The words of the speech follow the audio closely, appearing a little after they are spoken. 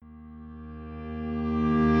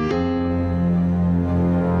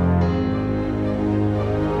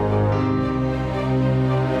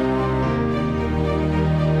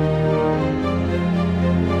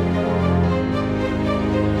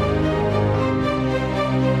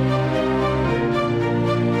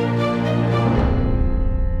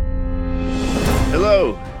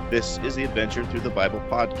This is the Adventure Through the Bible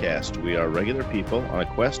podcast. We are regular people on a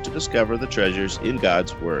quest to discover the treasures in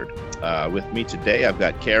God's Word. With me today, I've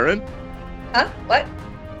got Karen. Huh? What?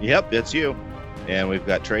 Yep, it's you. And we've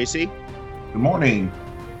got Tracy. Good morning.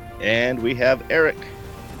 And we have Eric.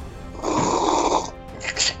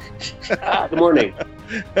 Good morning.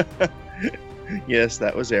 Yes,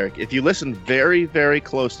 that was Eric. If you listen very, very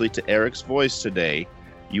closely to Eric's voice today,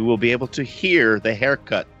 you will be able to hear the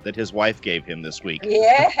haircut that his wife gave him this week.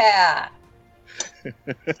 Yeah.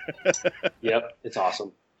 Yep, it's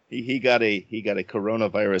awesome. He got a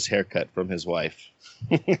coronavirus haircut from his wife.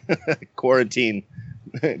 Quarantine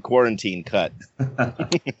cut.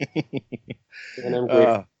 And I'm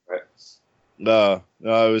grateful for it. No,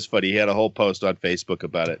 it was funny. He had a whole post on Facebook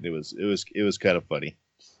about it. And it was kind of funny.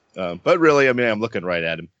 But really, I mean, I'm looking right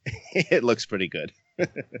at him. It looks pretty good.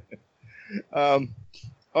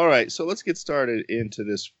 All right, so let's get started into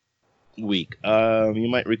this week. You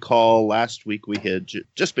might recall last week we had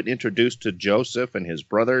just been introduced to Joseph and his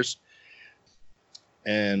brothers,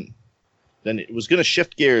 and then it was going to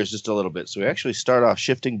shift gears just a little bit. So we actually start off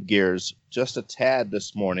shifting gears just a tad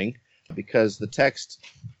this morning because the text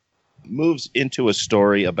moves into a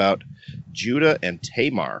story about Judah and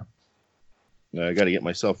Tamar. I got to get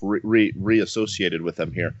myself reassociated with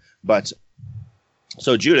them here, but.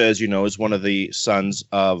 So Judah, as you know, is one of the sons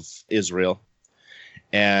of Israel,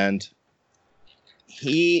 and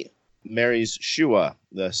he marries Shua,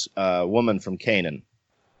 this woman from Canaan.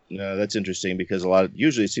 That's interesting because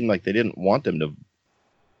usually it seemed like they didn't want them to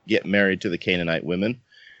get married to the Canaanite women,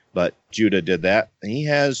 but Judah did that. And he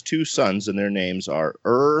has two sons, and their names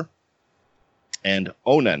are and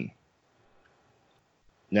Onan.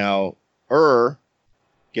 Now,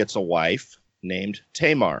 gets a wife named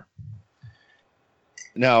Tamar.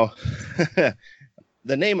 Now,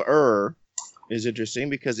 the name is interesting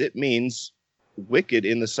because it means wicked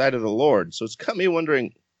in the sight of the Lord. So it's got me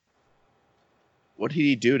wondering, what did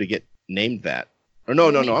he do to get named that? Or no,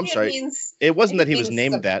 I'm sorry. It wasn't that he was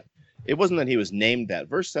named that. It wasn't that he was named that.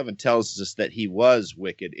 Verse 7 tells us that he was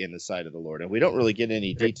wicked in the sight of the Lord. And we don't really get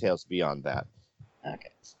any details beyond that.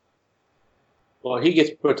 Okay. Well, he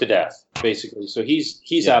gets put to death, basically. So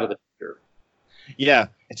he's out of the picture. Yeah,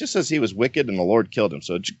 it just says he was wicked and the Lord killed him.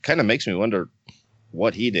 So it kind of makes me wonder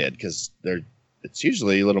what he did, because it's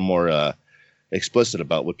usually a little more explicit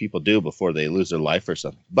about what people do before they lose their life or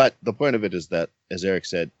something. But the point of it is that, as Eric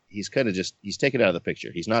said, he's kind of he's taken out of the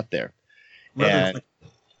picture. He's not there. What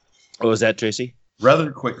was that, Tracy?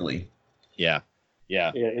 Rather quickly. Yeah.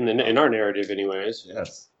 Yeah, in our narrative, anyways.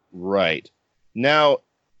 Yes. Right. Now,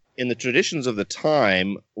 in the traditions of the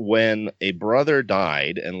time, when a brother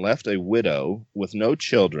died and left a widow with no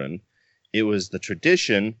children, it was the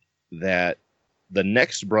tradition that the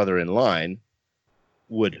next brother in line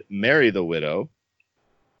would marry the widow,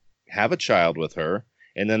 have a child with her,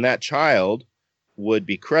 and then that child would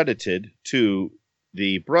be credited to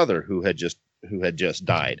the brother who had just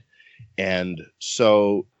died. And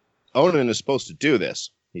so Onan is supposed to do this.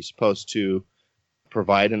 He's supposed to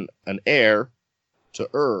provide an heir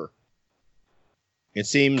to It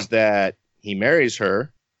seems that he marries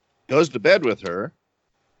her, goes to bed with her,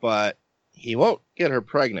 but he won't get her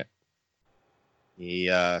pregnant.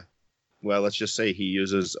 Let's just say he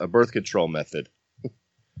uses a birth control method.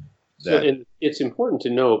 And it's important to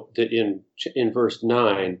note that in verse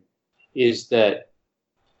 9 is that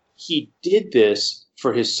he did this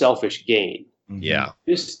for his selfish gain. Yeah.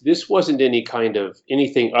 This wasn't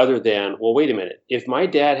anything other than, well, wait a minute. If my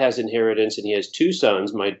dad has inheritance and he has two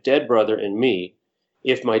sons, my dead brother and me,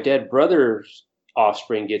 if my dead brother's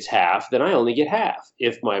offspring gets half, then I only get half.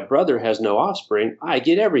 If my brother has no offspring, I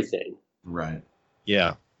get everything. Right.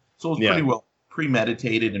 Yeah. So it was pretty well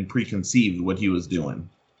premeditated and preconceived what he was doing.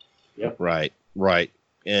 Yep. Right.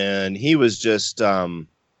 And he was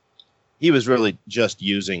really just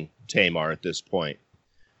using Tamar at this point.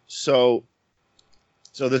 So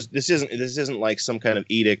this isn't like some kind of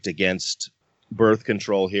edict against birth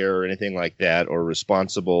control here or anything like that, or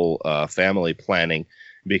responsible family planning,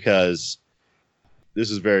 because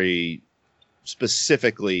this is very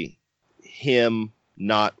specifically him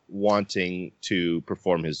not wanting to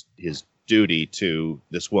perform his duty to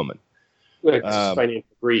this woman. It's financial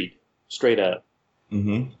greed, straight up.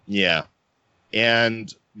 Mm-hmm. Yeah.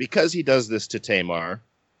 And because he does this to Tamar,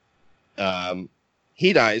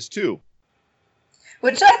 he dies too.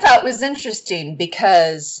 Which I thought was interesting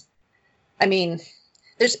because, I mean,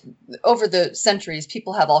 there's over the centuries,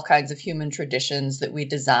 people have all kinds of human traditions that we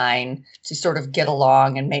design to sort of get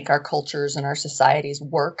along and make our cultures and our societies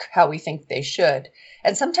work how we think they should.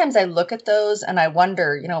 And sometimes I look at those and I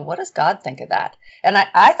wonder, what does God think of that? And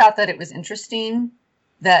I thought that it was interesting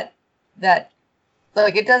that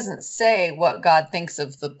like it doesn't say what God thinks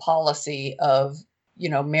of the policy of,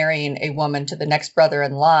 marrying a woman to the next brother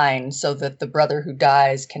in line so that the brother who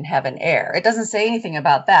dies can have an heir. It doesn't say anything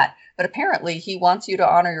about that. But apparently he wants you to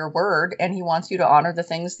honor your word, and he wants you to honor the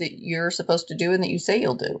things that you're supposed to do and that you say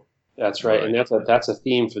you'll do. That's right. And that's a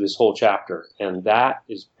theme for this whole chapter. And that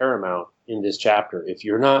is paramount in this chapter. If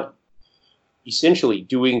you're not essentially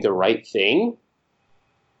doing the right thing,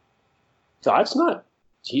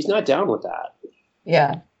 he's not down with that.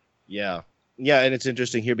 Yeah. Yeah. Yeah, and it's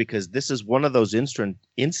interesting here because this is one of those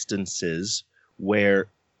instances where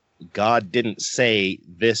God didn't say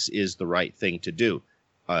this is the right thing to do.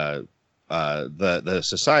 The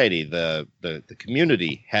society, the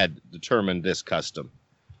community had determined this custom,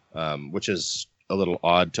 which is a little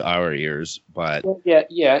odd to our ears. But yeah,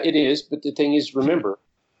 it is. But the thing is, remember,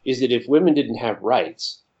 is that if women didn't have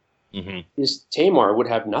rights, this Tamar would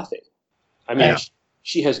have nothing. I mean,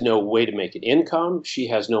 she has no way to make an income. She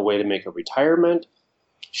has no way to make a retirement.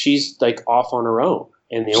 She's like off on her own,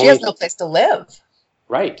 and she has no place to live.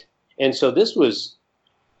 Right, and so this was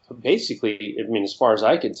basically, I mean, as far as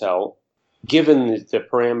I can tell, given the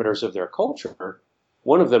parameters of their culture,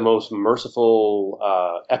 one of the most merciful,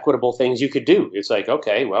 equitable things you could do. It's like,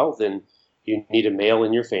 okay, well, then you need a male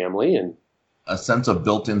in your family and a sense of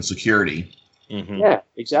built-in security. Mm-hmm. Yeah,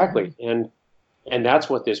 exactly, and that's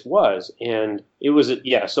what this was, and it was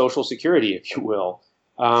social security, if you will.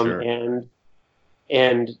 Sure.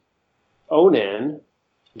 And Onan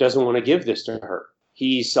doesn't want to give this to her.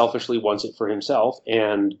 He selfishly wants it for himself.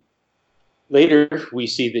 And later we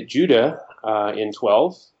see that Judah in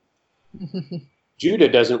 12, Judah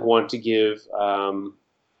doesn't want to give. Well,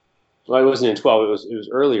 it wasn't in 12. It was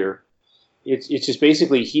earlier. It's just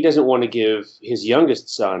basically he doesn't want to give his youngest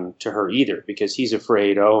son to her either because he's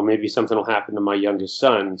afraid, maybe something will happen to my youngest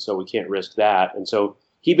son, so we can't risk that. And so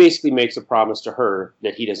he basically makes a promise to her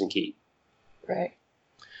that he doesn't keep. Right.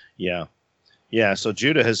 Yeah. Yeah. So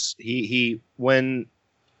Judah has when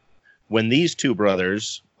these two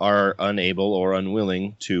brothers are unable or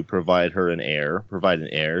unwilling to provide an heir,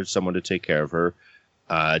 someone to take care of her,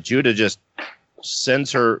 Judah just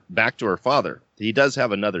sends her back to her father. He does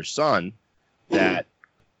have another son that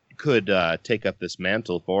could take up this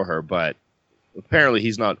mantle for her, but apparently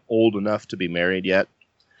he's not old enough to be married yet.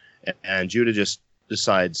 And Judah just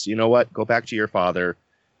decides, you know what, go back to your father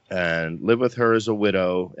and live with her as a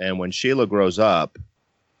widow. And when Sheila grows up,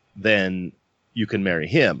 then you can marry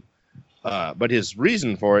him. But his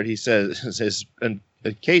reason for it, he says in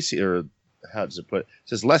case, or how does it put it?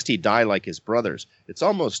 Says, lest he die like his brothers. It's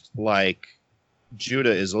almost like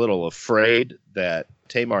Judah is a little afraid that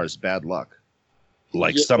Tamar is bad luck.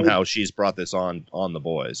 Like somehow she's brought this on the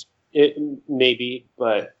boys. It maybe,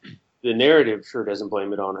 but the narrative sure doesn't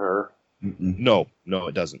blame it on her. Mm-mm. No,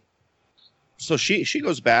 it doesn't. So she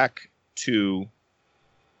goes back to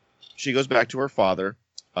her father.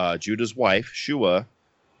 Judah's wife, Shua,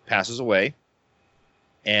 passes away,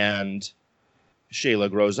 and Sheila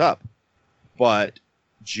grows up. But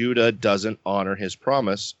Judah doesn't honor his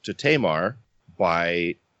promise to Tamar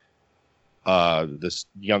by this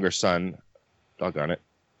younger son. Doggone it.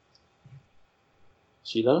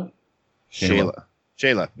 Sheila.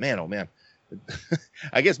 Man, oh man.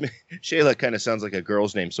 I guess Shayla kind of sounds like a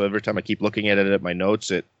girl's name, so every time I keep looking at it at my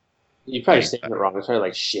notes, you probably saying it wrong. It's probably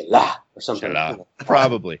like Sheila or something. Sheila.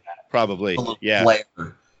 Probably. Yeah.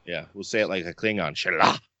 Flavor. Yeah, we'll say it like a Klingon.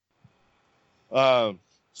 Sheila.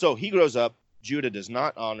 So he grows up. Judah does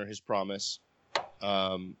not honor his promise,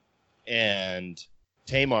 and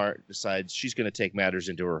Tamar decides she's going to take matters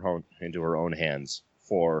into her own hands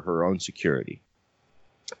for her own security,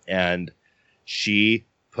 and she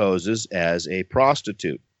poses as a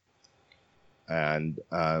prostitute and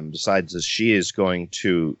decides that she is going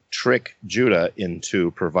to trick Judah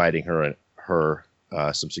into providing her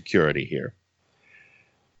some security here.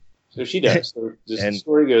 So she does. So the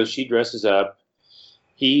story goes, she dresses up.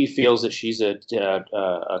 He feels that she's a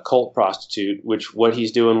cult prostitute, which what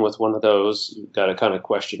he's doing with one of those, you've got to kind of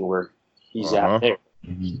question where he's at there.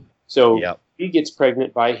 Mm-hmm. So she gets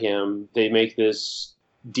pregnant by him. They make this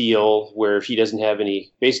deal where if he doesn't have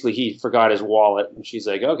any, basically he forgot his wallet, and she's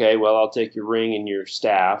like, okay, well, I'll take your ring and your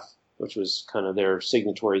staff, which was kind of their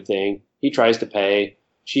signatory thing. He tries to pay.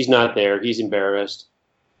 She's not there. He's embarrassed.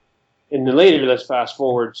 And then later, let's fast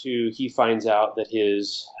forward to he finds out that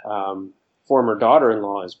his former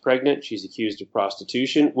daughter-in-law is pregnant. She's accused of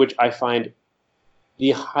prostitution, which I find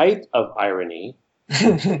the height of irony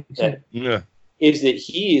that is that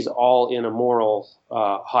he is all in a moral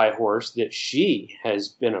high horse that she has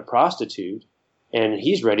been a prostitute and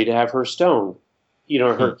he's ready to have her stoned.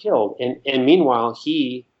 her killed. And meanwhile,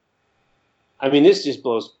 this just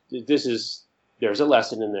blows. There's a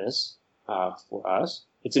lesson in this for us.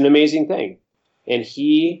 It's an amazing thing. And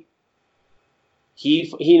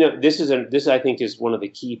this I think is one of the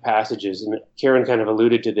key passages, and Karen kind of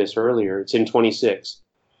alluded to this earlier. It's in 26.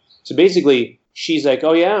 So basically, she's like,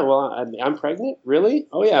 "Oh yeah, well, I'm pregnant, really?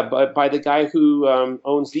 Oh yeah, but by the guy who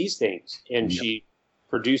owns these things." And she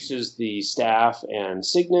produces the staff and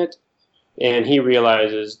signet, and he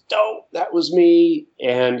realizes, "Oh, that was me."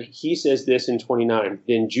 And he says this in 29.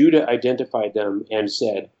 Then Judah identified them and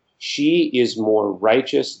said, "She is more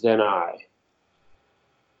righteous than I."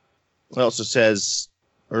 It also says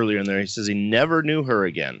earlier in there, he says he never knew her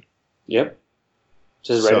again. Yep.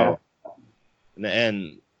 Says right So,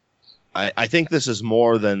 and I think this is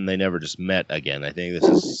more than they never just met again. I think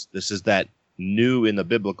this is that new in the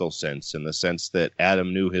biblical sense, in the sense that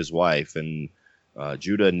Adam knew his wife and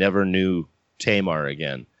Judah never knew Tamar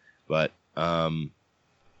again. But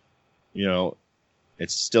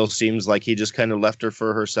it still seems like he just kind of left her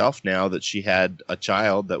for herself now that she had a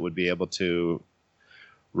child that would be able to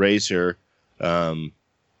raise her.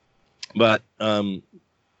 But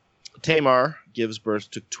Tamar gives birth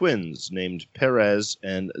to twins named Perez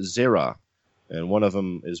and Zerah. And one of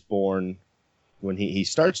them is born when he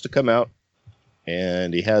starts to come out,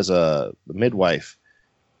 and he has the midwife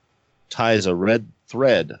ties a red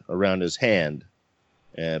thread around his hand.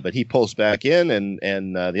 But he pulls back in,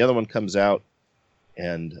 and the other one comes out.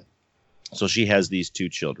 And so she has these two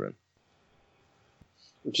children.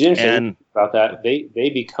 Which is interesting about that. They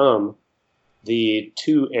become the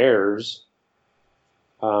two heirs,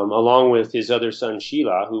 along with his other son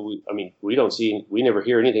Shelah, who we never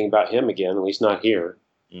hear anything about him again, at least not here.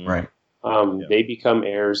 Right. They become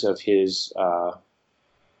heirs of his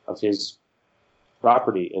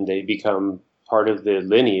property, and they become part of the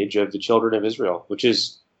lineage of the children of Israel.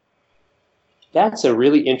 That's a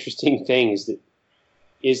really interesting thing.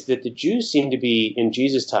 Is that the Jews seem to be, in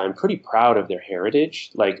Jesus' time, pretty proud of their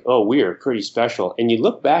heritage. Like, oh, we are pretty special. And you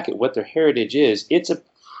look back at what their heritage is, it's a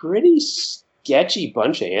pretty sketchy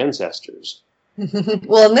bunch of ancestors.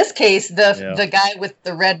 Well, in this case, the guy with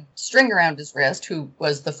the red string around his wrist, who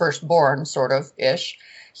was the firstborn, sort of ish,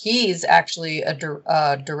 he's actually a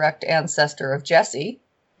direct ancestor of Jesse,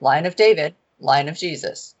 line of David, line of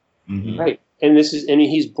Jesus. Mm-hmm. Right. And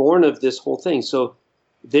he's born of this whole thing. So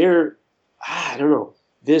I don't know.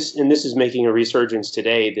 This is making a resurgence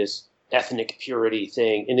today, this ethnic purity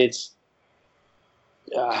thing. And it's,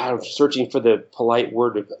 I'm searching for the polite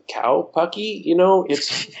word of cowpucky,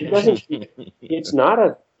 just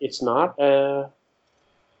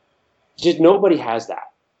nobody has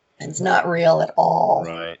that. It's not real at all.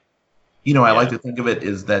 Right. I like to think of it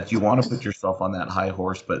is that you want to put yourself on that high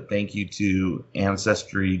horse, but thank you to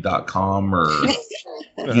Ancestry.com or,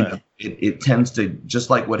 it tends to,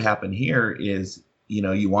 just like what happened here is,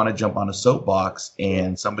 you want to jump on a soapbox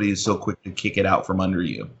and somebody is so quick to kick it out from under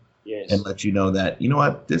you. Yes. And let you know that,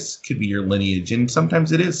 this could be your lineage. And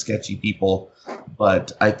sometimes it is sketchy people,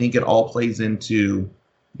 but I think it all plays into,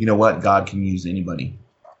 God can use anybody.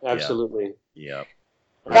 Absolutely. Yeah.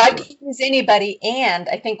 God can use anybody, and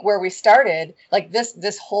I think where we started, like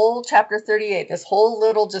this whole chapter 38, this whole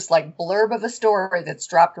little just like blurb of a story that's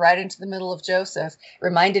dropped right into the middle of Joseph,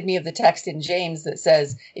 reminded me of the text in James that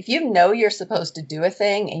says, if you know you're supposed to do a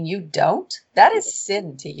thing and you don't, that is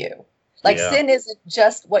sin to you. Like sin isn't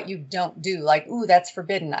just what you don't do, like, ooh, that's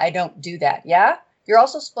forbidden, I don't do that. Yeah? You're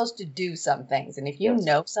also supposed to do some things, and if you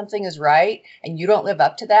know something is right and you don't live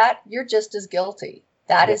up to that, you're just as guilty.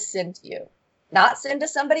 That is sin to you. Not sin to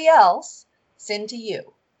somebody else, sin to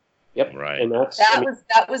you. Yep. Right. And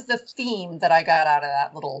that was the theme that I got out of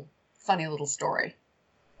that funny little story.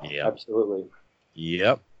 Yeah. Absolutely.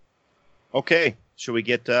 Yep. Okay. Should we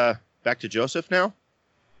get back to Joseph now?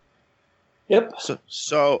 Yep.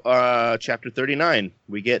 So chapter 39,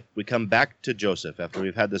 we come back to Joseph after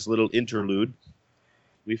we've had this little interlude.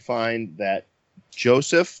 We find that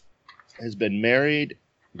Joseph has been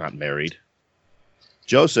not married.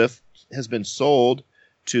 Joseph has been sold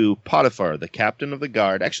to Potiphar, the captain of the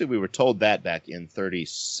guard. Actually, we were told that back in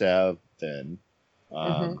 37,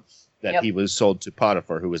 that he was sold to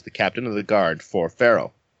Potiphar, who was the captain of the guard for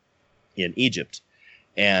Pharaoh in Egypt.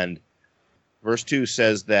 And verse 2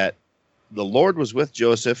 says that the Lord was with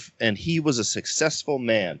Joseph, and he was a successful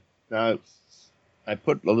man. Now, I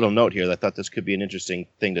put a little note here that I thought this could be an interesting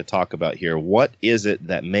thing to talk about here. What is it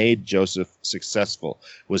that made Joseph successful?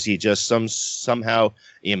 Was he just somehow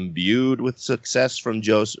imbued with success from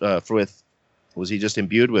Joseph? Was he just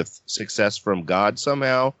imbued with success from God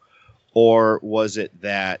somehow, or was it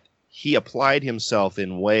that he applied himself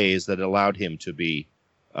in ways that allowed him to be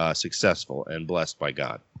successful and blessed by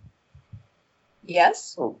God.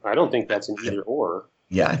 Yes. Oh, I don't think that's an either or.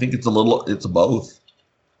 Yeah, I think it's a both.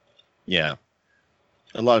 Yeah.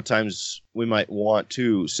 A lot of times we might want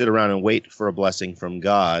to sit around and wait for a blessing from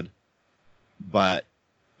God, but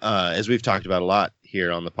as we've talked about a lot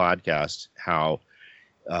here on the podcast, how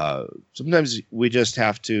sometimes we just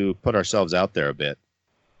have to put ourselves out there a bit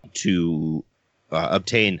to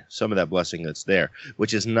obtain some of that blessing that's there,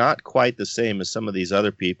 which is not quite the same as some of these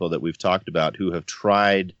other people that we've talked about who have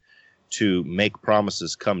tried to make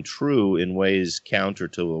promises come true in ways counter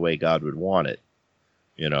to the way God would want it.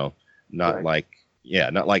 Not like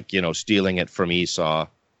stealing it from Esau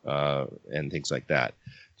and things like that.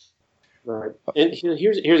 Right. And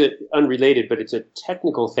here's an unrelated, but it's a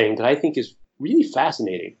technical thing that I think is really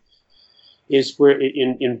fascinating. Is where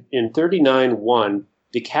in 39:1,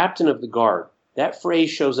 the captain of the guard, that phrase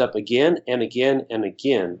shows up again and again and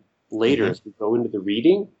again later as we go into the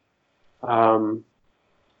reading.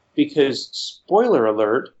 Because, spoiler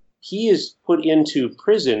alert, he is put into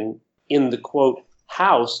prison in the, quote,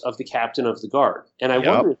 house of the captain of the guard. And I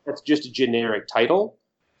wonder if that's just a generic title.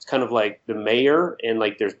 It's kind of like the mayor, and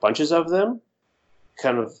like there's bunches of them,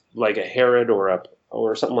 kind of like a Herod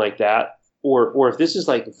or something like that. Or if this is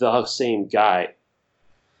like the same guy,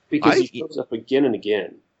 because he shows up again and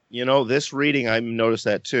again. This reading, I noticed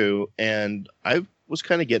that too, and I was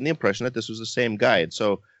kind of getting the impression that this was the same guy. And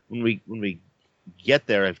so when we get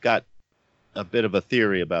there, I've got a bit of a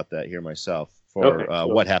theory about that here myself for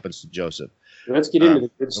what happens to Joseph. Let's get into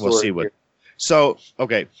the good story. We'll see what. So,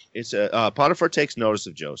 okay, it's Potiphar takes notice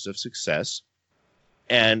of Joseph's success,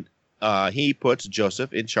 and he puts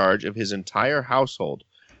Joseph in charge of his entire household.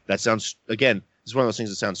 That sounds, again, it's one of those things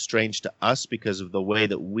that sounds strange to us because of the way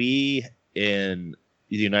that we in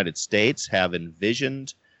the United States have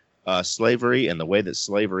envisioned slavery and the way that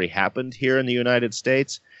slavery happened here in the United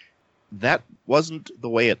States. That wasn't the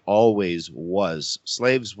way it always was.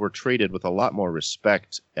 Slaves were treated with a lot more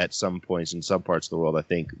respect at some points in some parts of the world, I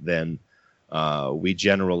think, than we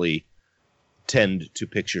generally tend to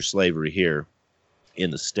picture slavery here in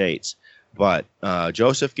the States. But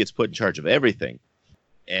Joseph gets put in charge of everything.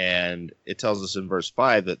 And it tells us in verse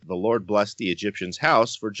 5 that the Lord blessed the Egyptian's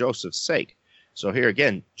house for Joseph's sake. So here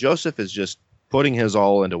again, Joseph is just putting his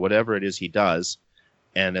all into whatever it is he does.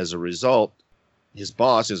 And as a result, his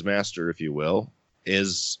boss, his master, if you will,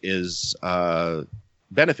 is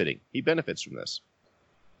benefiting. He benefits from this.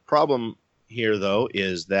 Problem here, though,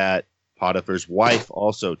 is that Potiphar's wife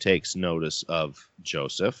also takes notice of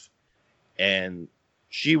Joseph, and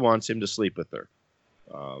she wants him to sleep with her.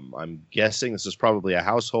 I'm guessing this is probably a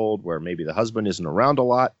household where maybe the husband isn't around a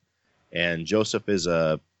lot, and Joseph is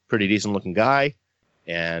a pretty decent-looking guy,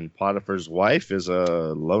 and Potiphar's wife is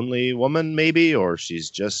a lonely woman, maybe, or she's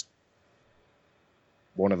just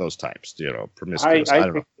one of those types, promiscuous. I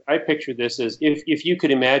don't know. I picture this as if you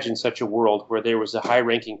could imagine such a world where there was a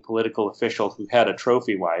high-ranking political official who had a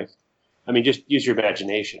trophy wife. I mean, just use your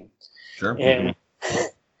imagination. Sure.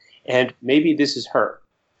 And maybe this is her.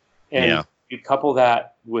 And you couple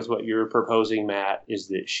that with what you're proposing, Matt, is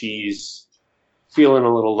that she's feeling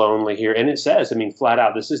a little lonely here. And it says, I mean, flat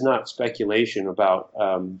out, this is not speculation about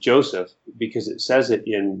Joseph, because it says it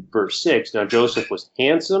in verse 6. Now, Joseph was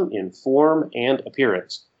handsome in form and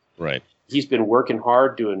appearance. Right. He's been working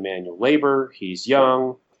hard doing manual labor. He's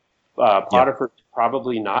young. Potiphar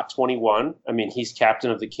probably not 21. I mean, he's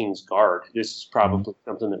captain of the king's guard. This is probably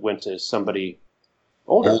something that went to somebody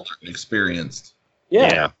older and experienced.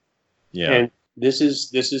 Yeah. And this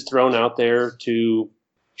is thrown out there to.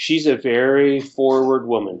 She's a very forward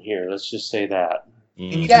woman here. Let's just say that.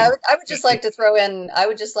 Yeah, I would just like to throw in.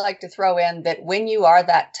 That when you are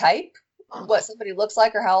that type, what somebody looks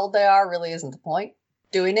like or how old they are really isn't the point.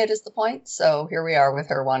 Doing it is the point. So here we are with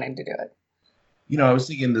her wanting to do it. I was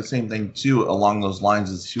thinking the same thing too along those lines.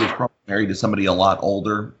 Is she was probably married to somebody a lot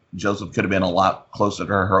older. Joseph could have been a lot closer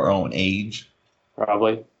to her own age.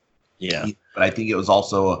 Probably. Yeah. But I think it was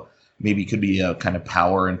also maybe could be a kind of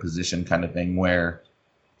power and position kind of thing where,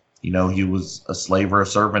 he was a slave or a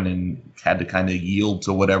servant and had to kind of yield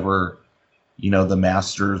to whatever, the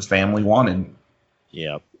master's family wanted.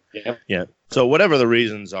 Yeah. So whatever the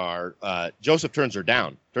reasons are, Joseph turns her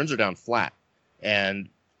down flat. And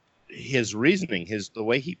his reasoning, the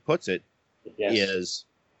way he puts it is,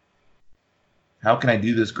 how can I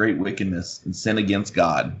do this great wickedness and sin against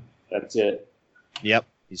God? That's it. Yep.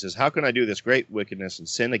 He says, how can I do this great wickedness and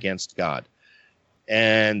sin against God?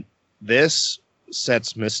 And this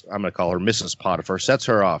sets I'm going to call her Mrs. Potiphar, sets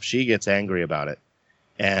her off. She gets angry about it.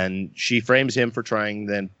 And she frames him for trying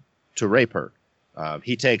then to rape her.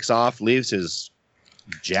 He takes off, leaves his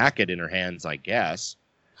jacket in her hands, I guess,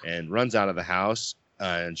 and runs out of the house.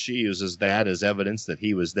 And she uses that as evidence that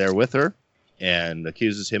he was there with her and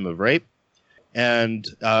accuses him of rape. And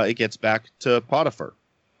it gets back to Potiphar,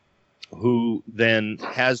 who then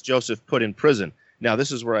has Joseph put in prison. Now,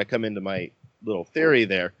 this is where I come into my little theory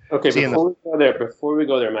there. Okay, before we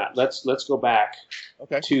go there, Matt, let's go back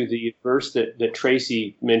to the verse that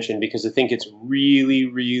Tracy mentioned, because I think it's really,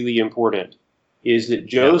 really important, is that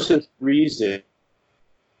Joseph's reason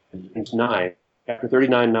in 9, chapter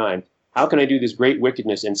 39:9, how can I do this great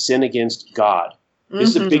wickedness and sin against God?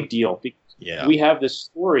 This is a big deal. We have this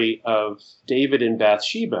story of David and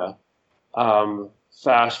Bathsheba,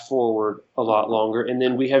 fast forward a lot longer, and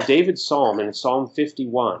then we have David's psalm, and it's Psalm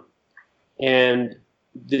 51. And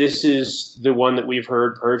this is the one that we've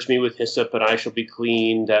heard, purge me with hyssop and I shall be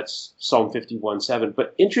clean. That's Psalm 51:7.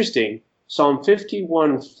 But interesting, Psalm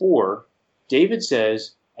 51:4, David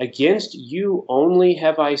says, against you only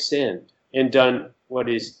have I sinned and done what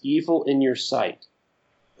is evil in your sight,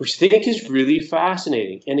 which I think is really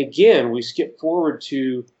fascinating. And again, we skip forward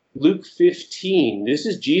to Luke 15. This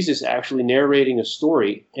is Jesus actually narrating a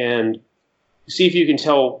story, and see if you can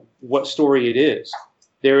tell what story it is.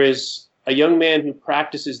 There is a young man who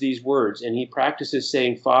practices these words, and he practices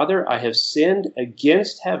saying, Father, I have sinned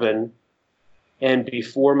against heaven and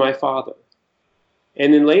before my father.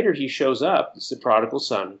 And then later he shows up. It's the prodigal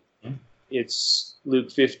son. It's Luke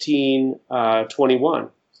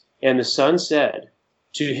 15:21. And the son said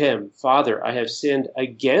to him, Father, I have sinned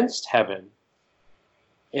against heaven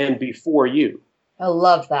and before you. I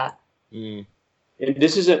love that. Mm. And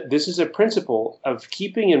this is a principle of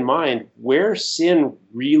keeping in mind where sin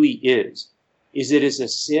really is. Is it is a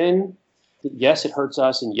sin that, yes, it hurts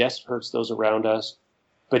us, and yes, it hurts those around us,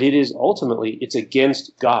 but it's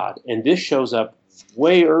against God. And this shows up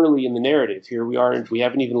way early in the narrative. Here we are, and we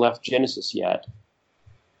haven't even left Genesis yet.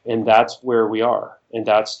 And that's where we are. And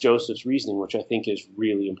that's Joseph's reasoning, which I think is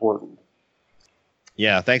really important.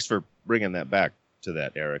 Yeah, thanks for bringing that back to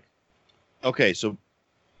that, Eric. Okay, so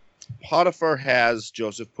Potiphar has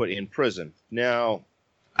Joseph put in prison. Now,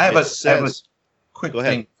 I have a quick Go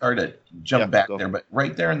ahead. thing. Sorry to jump back there, but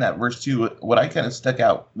right there in that verse 2, what I kind of stuck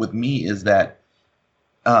out with me is that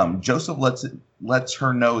Joseph lets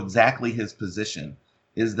her know exactly his position.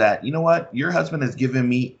 Is that, you know what? Your husband has given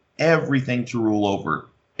me everything to rule over,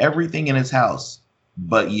 everything in his house,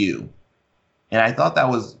 but you. And I thought that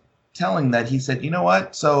was telling that he said, you know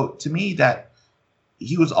what? So to me, that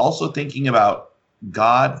he was also thinking about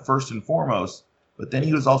God first and foremost, but then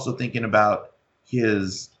he was also thinking about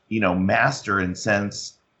his, master in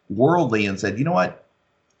sense worldly, and said, you know what?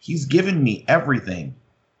 He's given me everything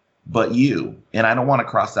but you, and I don't want to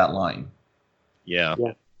cross that line. Yeah.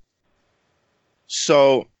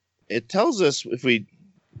 So it tells us, if we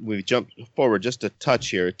jump forward just a touch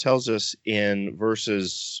here, it tells us in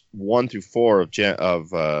verses 1 through 4 of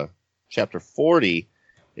chapter 40,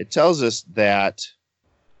 it tells us that,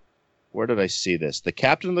 where did I see this? The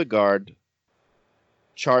captain of the guard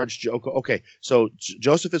charged. Okay, so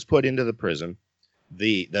Joseph is put into the prison.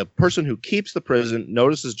 The person who keeps the prison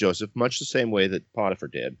notices Joseph much the same way that Potiphar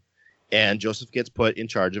did, and Joseph gets put in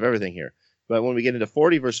charge of everything here. But when we get into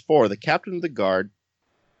 40 verse 4, the captain of the guard,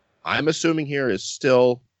 I'm assuming here is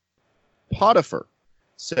still Potiphar,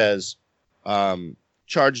 says,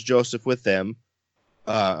 charge Joseph with them.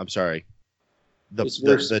 I'm sorry.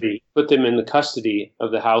 Put them in the custody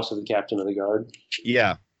of the house of the captain of the guard.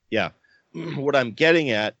 Yeah. What I'm getting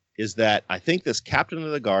at is that I think this captain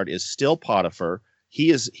of the guard is still Potiphar.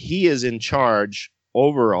 He is in charge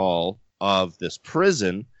overall of this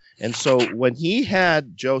prison. And so when he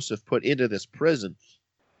had Joseph put into this prison,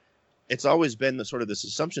 it's always been this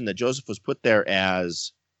assumption that Joseph was put there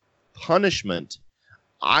as punishment.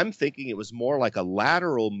 I'm thinking it was more like a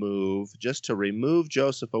lateral move just to remove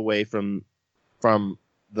Joseph away from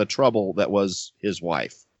the trouble that was his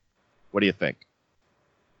wife. What do you think?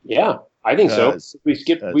 Yeah, I think so.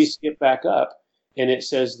 We skip back up, and it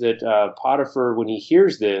says that Potiphar, when he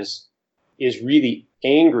hears this, is really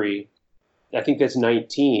angry. I think that's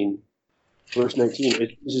 19, verse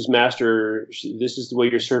 19. This is master. This is the way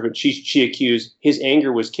your servant. She accused. His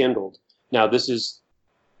anger was kindled. Now this is,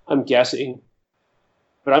 I'm guessing,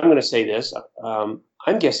 but I'm going to say this.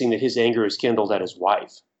 I'm guessing that his anger is kindled at his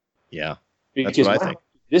wife. Yeah. Because that's what I think.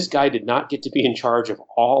 This guy did not get to be in charge of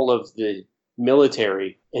all of the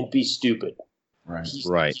military and be stupid. Right.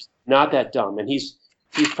 He's not that dumb. And he's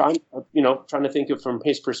trying to think of from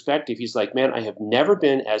his perspective. He's like, man, I have never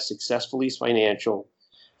been as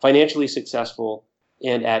financially successful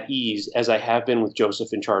and at ease as I have been with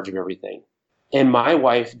Joseph in charge of everything. And my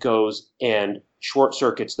wife goes and short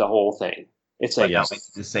circuits the whole thing. It's like,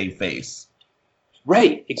 to save face.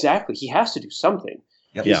 Right, exactly. He has to do something.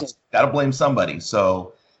 Yep. Yeah. Got to blame somebody.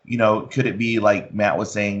 So, could it be like Matt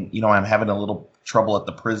was saying, I'm having a little trouble at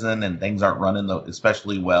the prison and things aren't running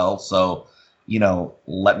especially well. So,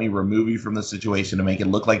 let me remove you from the situation to make it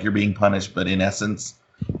look like you're being punished. But in essence,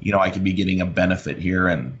 I could be getting a benefit here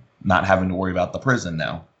and not having to worry about the prison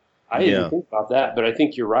now. I didn't think about that, but I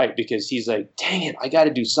think you're right, because he's like, dang it, I got to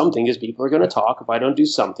do something because people are going to talk if I don't do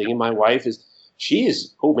something. And my wife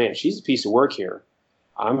she's a piece of work here.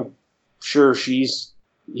 I'm sure he's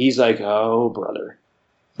like, oh, brother.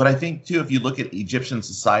 But I think, too, if you look at Egyptian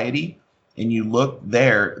society and you look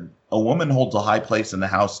there, a woman holds a high place in the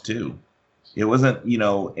house, too. It wasn't,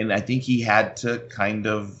 and I think he had to kind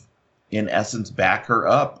of, in essence, back her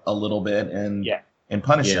up a little bit and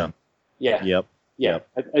punish him. Yeah. Yep. Yeah,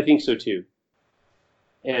 I think so, too.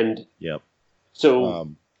 And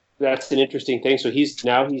so that's an interesting thing. So he's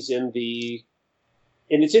in the,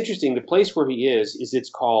 and it's interesting, the place where he is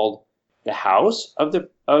it's called the house of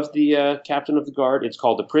the captain of the guard. It's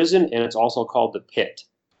called the prison, and it's also called the pit.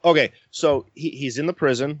 Okay, so he's in the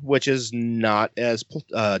prison, which is not as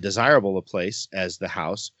desirable a place as the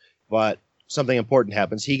house, but something important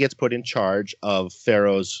happens. He gets put in charge of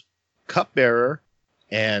Pharaoh's cupbearer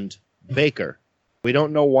and baker. We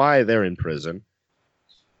don't know why they're in prison,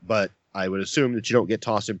 but I would assume that you don't get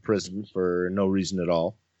tossed in prison for no reason at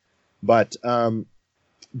all. But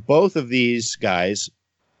both of these guys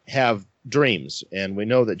have dreams, and we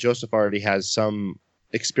know that Joseph already has some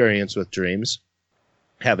experience with dreams,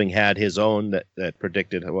 having had his own that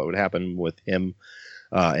predicted what would happen with him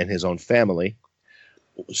and his own family.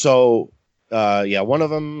 So, one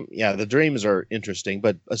of them, the dreams are interesting,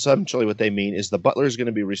 but essentially what they mean is the butler is going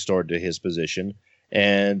to be restored to his position,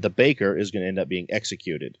 and the baker is going to end up being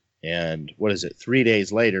executed. And 3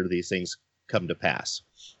 days later, these things come to pass.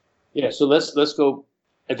 Yeah, so let's go.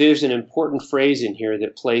 There's an important phrase in here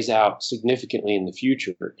that plays out significantly in the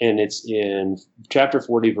future, and it's in chapter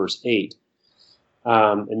 40, verse 8.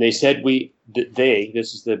 And they said,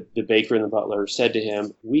 this is the baker and the butler, said to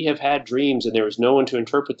him, "We have had dreams, and there was no one to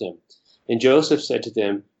interpret them." And Joseph said to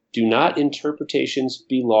them, "Do not interpretations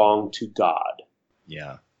belong to God?"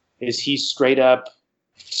 Yeah. Is he straight up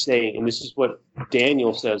saying, and this is what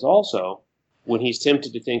Daniel says also, when he's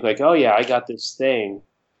tempted to think like, oh yeah, I got this thing,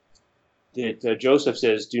 that Joseph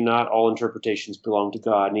says, "Do not all interpretations belong to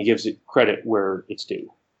God?" And he gives it credit where it's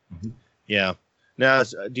due. Mm-hmm. Yeah. Now,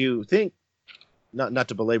 do you think, not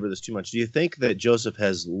to belabor this too much, do you think that Joseph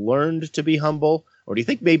has learned to be humble? Or do you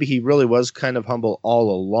think maybe he really was kind of humble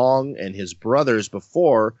all along, and his brothers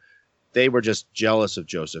before, they were just jealous of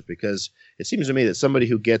Joseph? Because it seems to me that somebody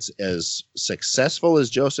who gets as successful as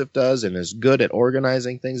Joseph does and as good at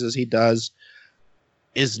organizing things as he does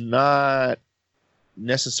is not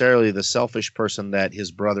necessarily the selfish person that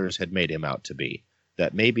his brothers had made him out to be.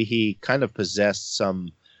 That maybe he kind of possessed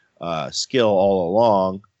some skill all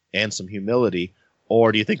along and some humility.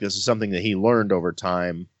 Or do you think this is something that he learned over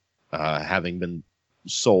time, having been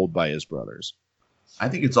sold by his brothers? I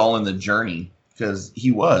think it's all in the journey, because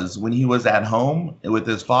when he was at home with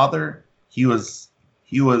his father, he was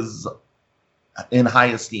in high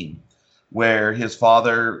esteem, where his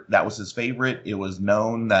father, that was his favorite. It was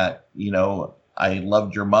known that, I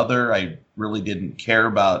loved your mother. I really didn't care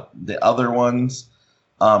about the other ones.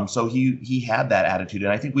 So he had that attitude.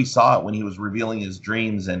 And I think we saw it when he was revealing his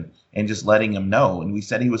dreams and just letting him know. And we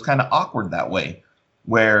said he was kind of awkward that way,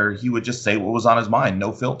 where he would just say what was on his mind,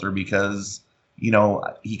 no filter, because, he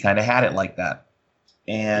kind of had it like that.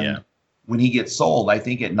 And when he gets sold, I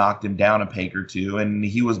think it knocked him down a peg or two, and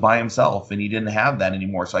he was by himself and he didn't have that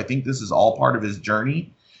anymore. So I think this is all part of his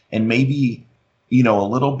journey, and maybe, a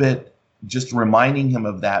little bit just reminding him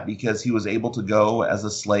of that, because he was able to go as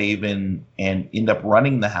a slave and end up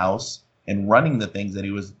running the house and running the things that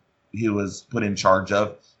he was put in charge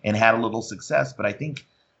of, and had a little success. But I think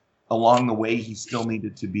along the way, he still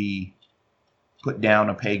needed to be put down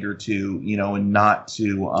a peg or two, and not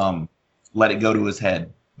to let it go to his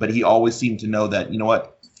head. But he always seemed to know that,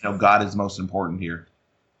 God is most important here.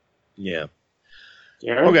 Yeah.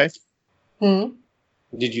 Aaron? Okay.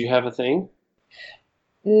 Did you have a thing?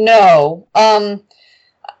 No.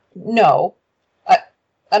 No.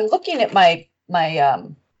 I'm looking at my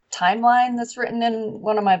timeline that's written in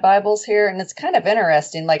one of my Bibles here, and it's kind of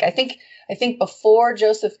interesting. Like, I think before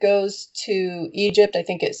Joseph goes to Egypt, I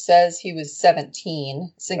think it says he was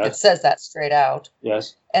 17. I think it says that straight out.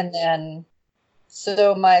 Yes. And then,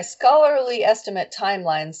 so my scholarly estimate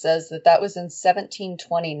timeline says that was in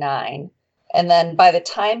 1729. And then by the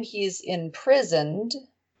time he's imprisoned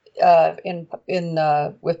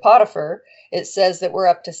with Potiphar, it says that we're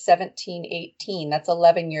up to 1718. That's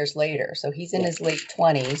 11 years later. So he's in his late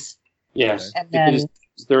 20s. Yes. And then he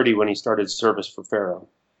was 30 when he started service for Pharaoh.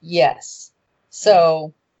 Yes.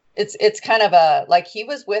 So it's kind of like he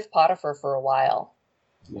was with Potiphar for a while.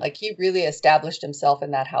 Like he really established himself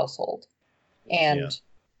in that household. And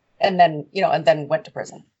then went to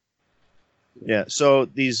prison. Yeah. So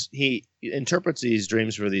he interprets these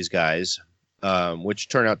dreams for these guys, which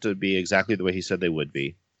turn out to be exactly the way he said they would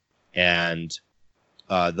be. And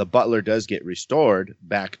the butler does get restored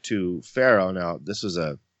back to Pharaoh. Now, this is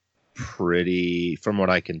from what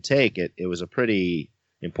I can take, it was a pretty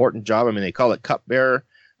important job. I mean, they call it cupbearer.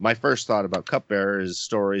 My first thought about cupbearer is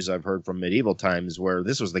stories I've heard from medieval times where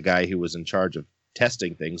this was the guy who was in charge of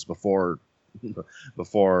testing things before the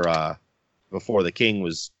king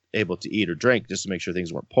was able to eat or drink, just to make sure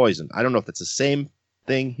things weren't poisoned. I don't know if it's the same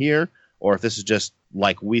thing here or if this is just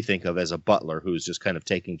like we think of as a butler who's just kind of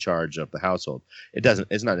taking charge of the household.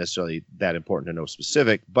 It's not necessarily that important to know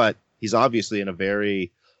specific, but he's obviously in a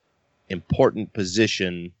very important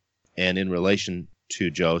position and in relation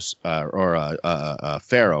to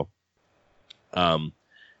Pharaoh.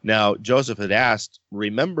 Now Joseph had asked,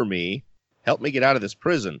 "Remember me, help me get out of this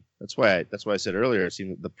prison." That's why I said earlier, it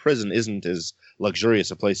seemed that the prison isn't as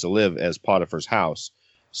luxurious a place to live as Potiphar's house.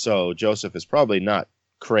 So Joseph is probably not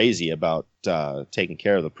crazy about taking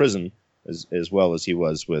care of the prison as well as he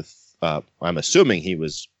was with. I'm assuming he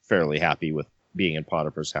was fairly happy with being in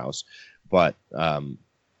Potiphar's house, but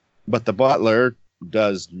the butler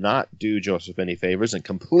does not do Joseph any favors and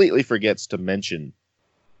completely forgets to mention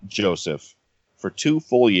Joseph for 2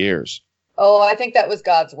 full years. Oh, I think that was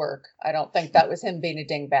God's work. I don't think that was him being a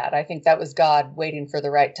dingbat. I think that was God waiting for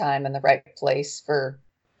the right time and the right place for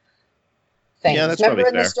things. Yeah, that's probably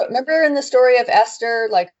fair. Remember in the story of Esther,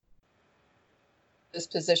 like this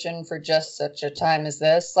position for just such a time as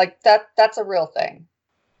this? Like that's a real thing.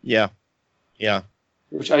 Yeah. Yeah.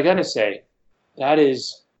 Which I gotta say,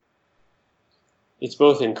 it's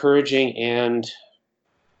both encouraging and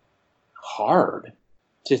hard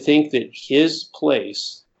to think that his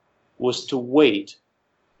place was to wait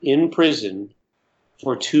in prison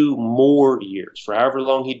for 2 more years. For however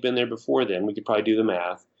long he'd been there before then, we could probably do the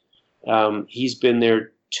math. He's been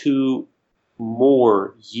there 2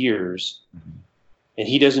 more years, and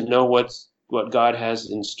he doesn't know what God has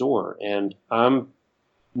in store. And I'm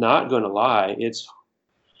not going to lie, it's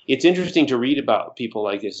interesting to read about people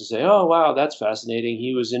like this and say, "Oh, wow, that's fascinating.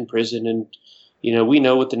 He was in prison, and we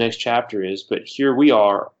know what the next chapter is." But here we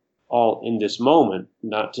are, all in this moment.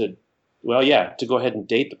 To go ahead and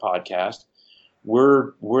date the podcast.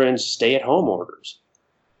 We're in stay-at-home orders,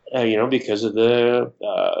 because of the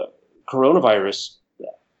coronavirus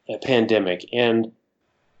pandemic, and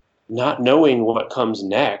not knowing what comes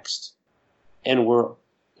next. And we're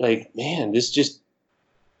like, man,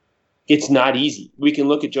 it's not easy. We can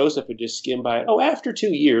look at Joseph and just skim by, after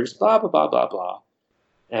 2 years, blah, blah, blah, blah, blah.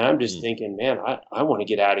 And I'm just thinking, man, I want to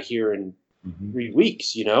get out of here in 3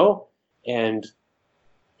 weeks, and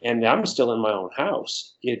I'm still in my own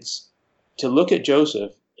house. It's to look at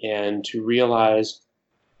Joseph and to realize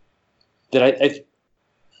that I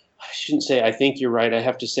shouldn't say, I think you're right. I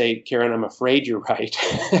have to say, Karen, I'm afraid you're right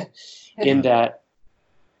in that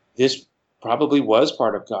this probably was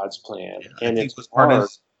part of God's plan. Yeah, and it was part of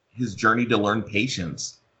his journey to learn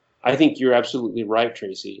patience. I think you're absolutely right,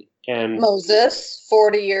 Tracy. And Moses,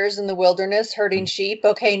 40 years in the wilderness herding sheep.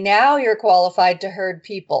 Okay, now you're qualified to herd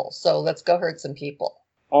people. So let's go herd some people.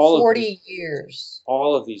 40 years.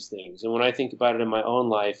 All of these things. And when I think about it in my own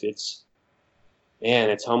life, it's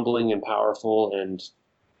humbling and powerful and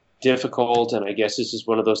difficult. And I guess this is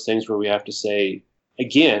one of those things where we have to say,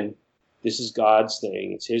 again, this is God's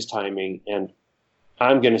thing. It's his timing. And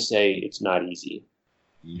I'm going to say it's not easy.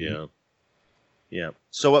 Yeah. Yeah.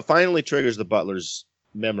 So what finally triggers the butler's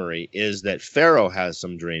memory is that Pharaoh has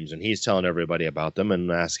some dreams, and he's telling everybody about them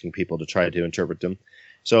and asking people to try to interpret them.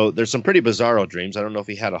 So there's some pretty bizarro dreams. I don't know if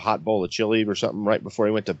he had a hot bowl of chili or something right before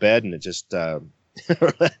he went to bed, and it just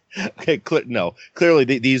clearly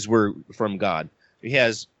these were from God. He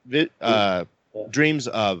has dreams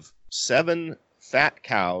of 7 fat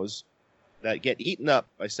cows that get eaten up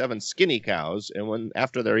by 7 skinny cows, and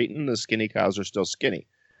after they're eaten, the skinny cows are still skinny.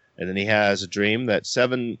 And then he has a dream that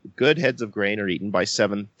 7 good heads of grain are eaten by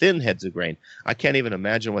 7 thin heads of grain. I can't even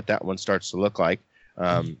imagine what that one starts to look like.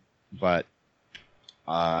 But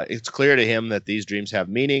it's clear to him that these dreams have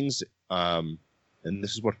meanings. And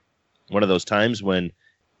this is one of those times when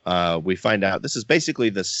we find out this is basically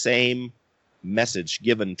the same message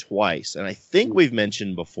given twice. And I think we've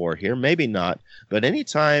mentioned before here, maybe not, but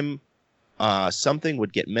anytime something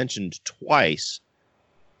would get mentioned twice,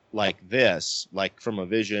 like this, like from a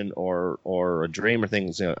vision or a dream or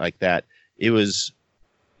things like that, it was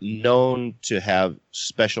known to have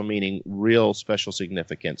special meaning, real special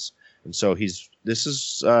significance. And so this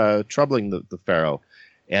is troubling the Pharaoh.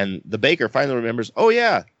 And the baker finally remembers, oh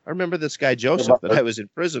yeah, I remember this guy Joseph that I was in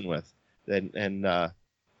prison with. And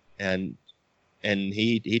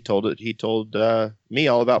he told me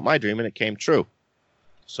all about my dream, and it came true.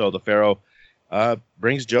 So the Pharaoh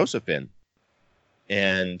brings Joseph in.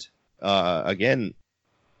 And again,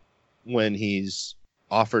 when he's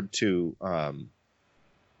offered to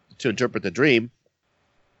interpret the dream,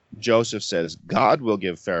 Joseph says, God will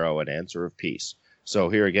give Pharaoh an answer of peace. So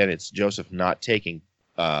here again, it's Joseph not taking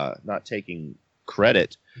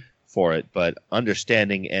credit for it, but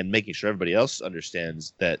understanding and making sure everybody else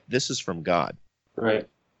understands that this is from God. Right.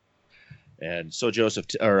 And so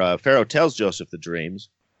Pharaoh tells Joseph the dreams,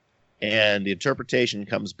 and the interpretation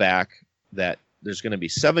comes back that there's going to be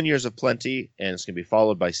 7 years of plenty, and it's going to be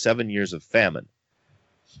followed by 7 years of famine.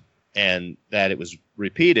 And that it was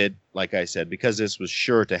repeated, like I said, because this was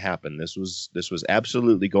sure to happen. This was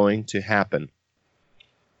absolutely going to happen.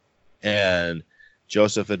 And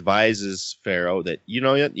Joseph advises Pharaoh that,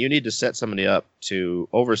 you need to set somebody up to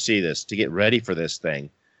oversee this, to get ready for this thing.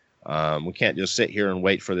 We can't just sit here and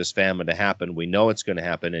wait for this famine to happen. We know it's going to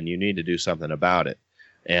happen, and you need to do something about it.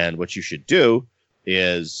 And what you should do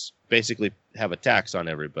is basically have a tax on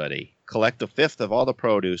everybody. Collect a fifth of all the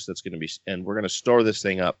produce that's going to be, and we're going to store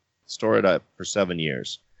it up for 7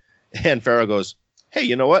 years. And Pharaoh goes, hey,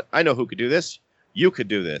 you know what? I know who could do this. You could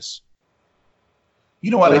do this.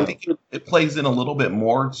 You know what? I think it plays in a little bit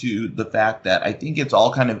more to the fact that I think it's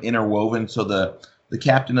all kind of interwoven. So the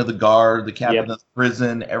captain of the guard, the captain of the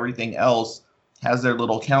prison, everything else has their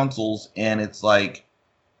little councils. And it's like,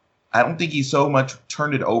 I don't think he so much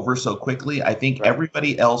turned it over so quickly. I think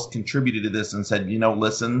everybody else contributed to this and said,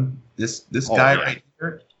 listen, this guy right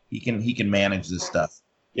here, he can manage this stuff.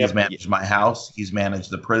 He's managed my house. He's managed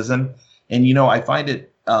the prison. And, I find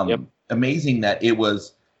it amazing that it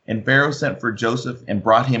was, and Pharaoh sent for Joseph and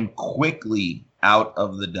brought him quickly out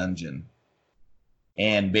of the dungeon.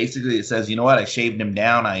 And basically it says, I shaved him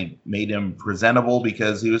down. I made him presentable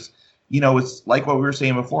because he was, it's like what we were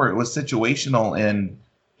saying before. It was situational and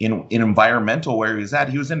in environmental where he was at.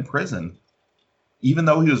 He was in prison. Even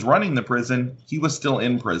though he was running the prison, he was still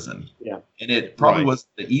in prison. Yeah. And it probably was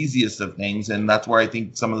the easiest of things. And that's where I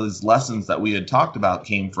think some of those lessons that we had talked about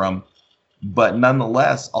came from. But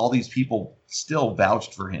nonetheless, all these people still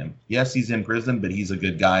vouched for him. Yes, he's in prison, but he's a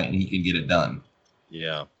good guy and he can get it done.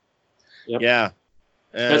 Yeah. Yep. Yeah.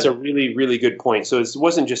 That's a really, really good point. So it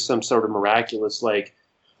wasn't just some sort of miraculous, like,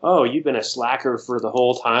 oh, you've been a slacker for the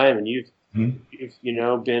whole time and you've been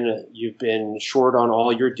short on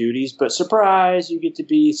all your duties, but surprise, you get to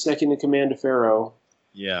be second in command to Pharaoh.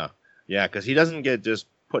 Yeah. Yeah, because he doesn't get just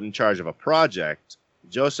put in charge of a project.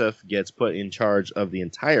 Joseph gets put in charge of the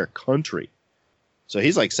entire country. So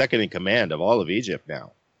he's like second in command of all of Egypt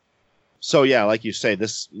now. So yeah, like you say,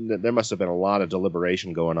 there must have been a lot of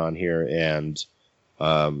deliberation going on here, and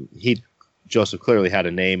Joseph clearly had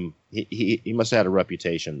a name. He must have had a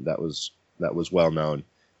reputation that was well known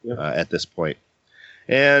at this point.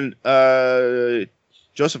 And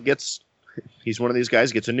Joseph he's one of these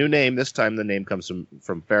guys, gets a new name. This time the name comes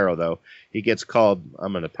from Pharaoh, though. He gets called,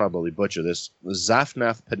 I'm going to probably butcher this,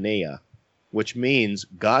 Zaphnath Paneah, which means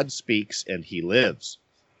God speaks and he lives.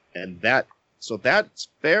 And that's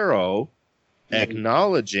Pharaoh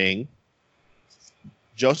acknowledging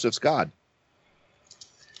Joseph's God,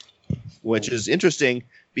 which is interesting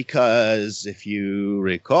because if you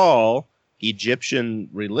recall, Egyptian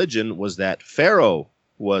religion was that Pharaoh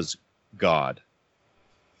was God.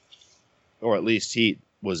 Or at least he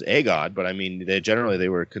was a god, but I mean, they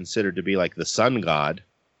were considered to be like the sun god.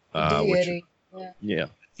 Deity. Yeah.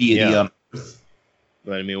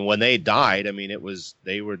 But I mean, when they died, I mean,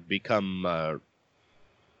 they would become.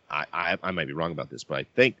 I might be wrong about this, but I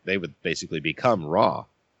think they would basically become Ra,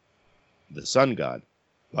 the sun god.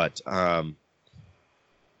 But Pharaoh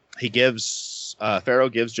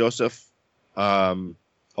gives Joseph a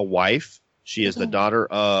wife. She is the daughter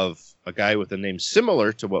of a guy with a name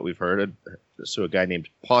similar to what we've heard. So a guy named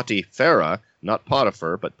Potipharah, not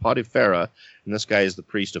Potiphar, but Potipharah. And this guy is the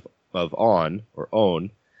priest of On, or On.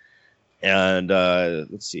 And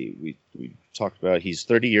let's see, we talked about he's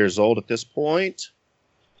 30 years old at this point.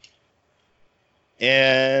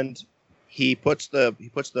 And he puts the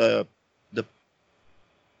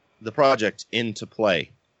project into play.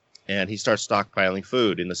 And he starts stockpiling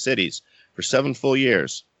food in the cities for 7 full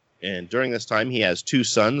years. And during this time, he has 2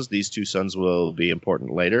 sons. These 2 sons will be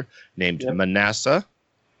important later, named Manasseh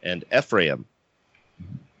and Ephraim.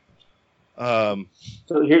 So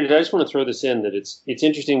here, I just want to throw this in that it's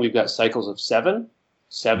interesting. We've got cycles of 7.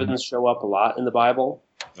 Sevens show up a lot in the Bible.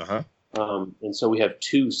 And so we have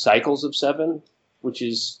 2 cycles of 7, which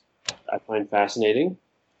is, I find fascinating.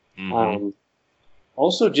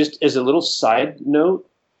 Also, just as a little side note,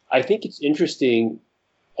 I think it's interesting.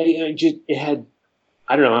 I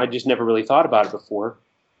don't know, I just never really thought about it before,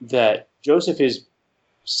 that Joseph is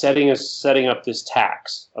setting up this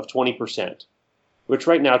tax of 20%, which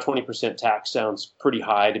right now 20% tax sounds pretty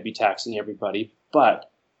high to be taxing everybody.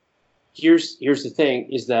 But here's the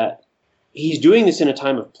thing, is that he's doing this in a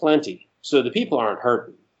time of plenty. So the people aren't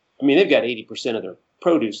hurting. I mean, they've got 80% of their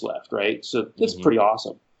produce left, right? So that's pretty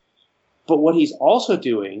awesome. But what he's also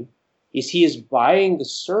doing is he is buying the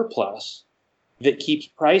surplus that keeps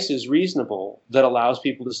prices reasonable, that allows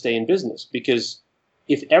people to stay in business. Because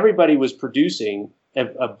if everybody was producing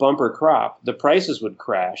a bumper crop, the prices would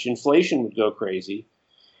crash, inflation would go crazy.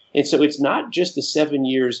 And so it's not just the 7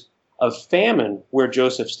 years of famine where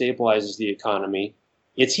Joseph stabilizes the economy.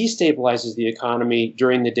 It's he stabilizes the economy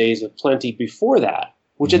during the days of plenty before that,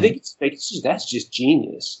 which I think that's just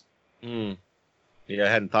genius. Yeah, I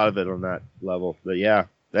hadn't thought of it on that level. But yeah,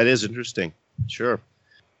 that is interesting. Sure.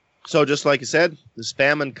 So just like you said, this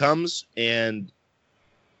famine comes, and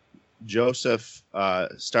Joseph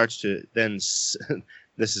starts to then,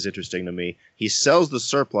 this is interesting to me, he sells the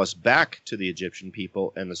surplus back to the Egyptian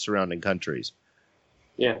people and the surrounding countries.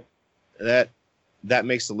 Yeah. That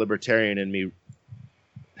makes the libertarian in me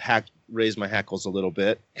raise my hackles a little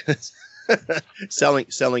bit.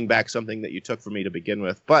 selling back something that you took from me to begin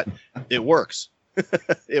with, but it works.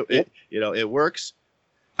 It works.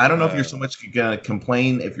 I don't know if you're so much going to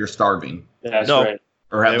complain if you're starving. That's right.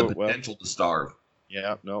 Or have the potential to starve.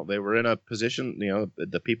 Yeah, no, they were in a position,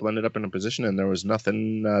 the people ended up in a position, and there was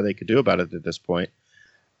nothing they could do about it at this point.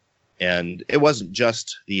 And it wasn't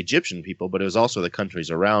just the Egyptian people, but it was also the countries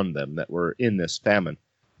around them that were in this famine.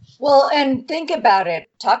 Well, and think about it.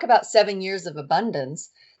 Talk about 7 years of abundance.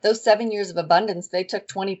 Those 7 years of abundance, they took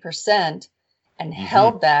 20% and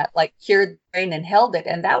held that, like cured grain and held it.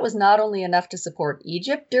 And that was not only enough to support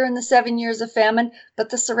Egypt during the 7 years of famine, but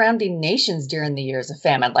the surrounding nations during the years of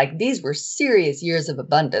famine. Like, these were serious years of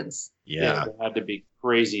abundance. Yeah. It had to be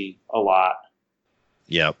crazy a lot.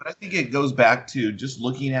 Yeah. But I think it goes back to just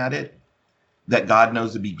looking at it, that God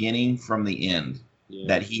knows the beginning from the end. Yeah.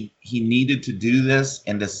 That he needed to do this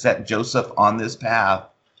and to set Joseph on this path,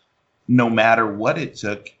 no matter what it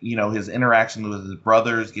took. His interaction with his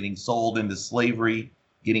brothers, getting sold into slavery,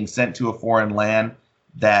 getting sent to a foreign land,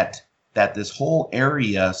 that this whole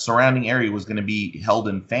surrounding area was going to be held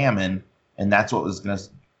in famine, and that's what was going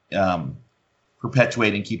to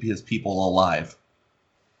perpetuate and keep his people alive.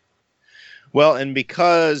 Well, and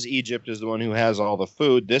because Egypt is the one who has all the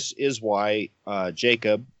food, this is why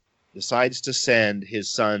Jacob decides to send his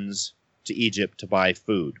sons to Egypt to buy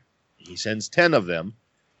food. He sends 10 of them.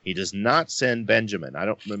 He does not send Benjamin. I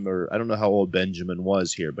don't know how old Benjamin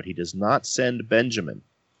was here, but he does not send Benjamin.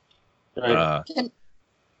 Right.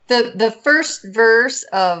 The first verse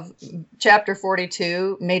of chapter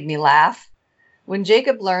 42 made me laugh. When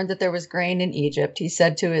Jacob learned that there was grain in Egypt, he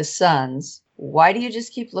said to his sons, "Why do you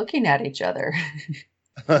just keep looking at each other?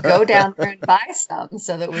 Go down there and buy some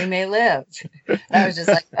so that we may live." And I was just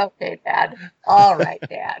like, okay, Dad. All right,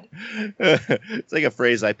 Dad. It's like a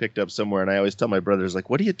phrase I picked up somewhere, and I always tell my brothers, like,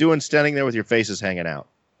 what are you doing standing there with your faces hanging out?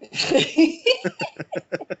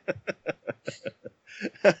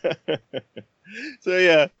 So,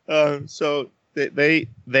 yeah. So they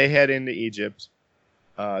head into Egypt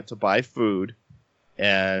to buy food,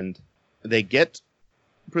 and they get...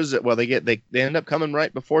 they end up coming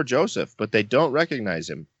right before Joseph, but they don't recognize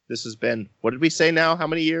him. This has been, what did we say now? How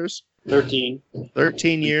many years? 13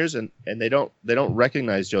 years, and they don't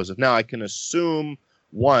recognize Joseph. Now, I can assume,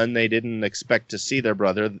 one, they didn't expect to see their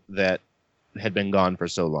brother that had been gone for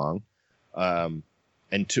so long,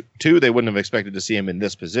 and two, they wouldn't have expected to see him in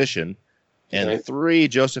this position, and right. 3,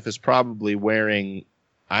 Joseph is probably wearing,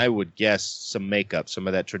 I would guess, some makeup, some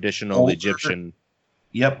of that traditional Egyptian.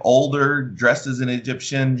 Yep, older, dressed as an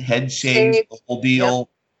Egyptian, head shaved, the whole deal.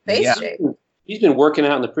 Yep. Face shaved. He's been working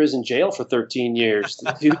out in the prison jail for 13 years.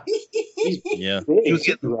 Dude, he's yeah. big, he was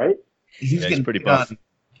getting, right? He's getting pretty buff.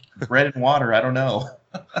 Bread and water, I don't know.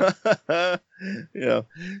 Yeah.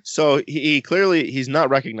 So he clearly, he's not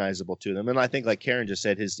recognizable to them. And I think, like Karen just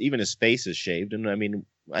said, even his face is shaved. And I mean,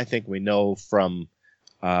 I think we know from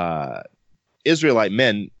Israelite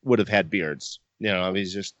men would have had beards. I mean,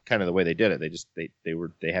 it's just kind of the way they did it.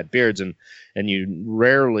 They had beards, and you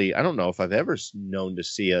rarely, I don't know if I've ever known to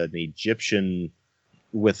see an Egyptian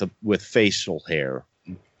with facial hair.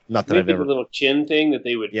 Not that Maybe I've ever. the little chin thing that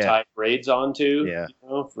they would tie braids onto, Yeah.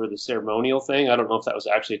 For the ceremonial thing. I don't know if that was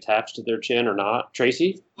actually attached to their chin or not.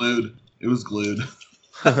 Tracy? Glued. It was glued.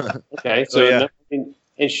 Okay, so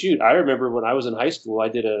and shoot, I remember when I was in high school, I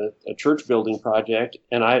did a church building project,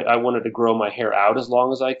 and I wanted to grow my hair out as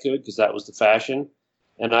long as I could because that was the fashion.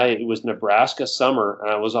 And it was Nebraska summer,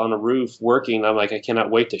 and I was on a roof working. I'm like, I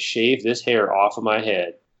cannot wait to shave this hair off of my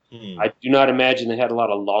head. I do not imagine they had a lot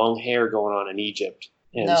of long hair going on in Egypt.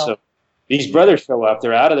 And so these brothers show up.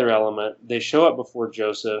 They're out of their element. They show up before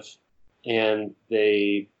Joseph, and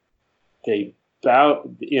they bow.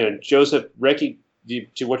 Joseph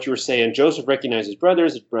to what you were saying. Joseph recognizes his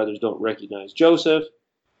brothers. His brothers don't recognize Joseph.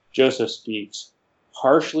 Joseph speaks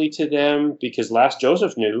harshly to them because last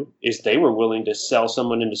Joseph knew is they were willing to sell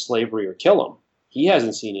someone into slavery or kill him. He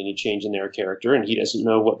hasn't seen any change in their character, and he doesn't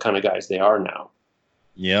know what kind of guys they are now.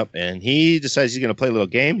 Yep, and he decides he's going to play a little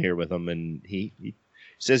game here with them, and he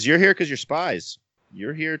says, "You're here because you're spies.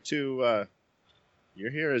 You're here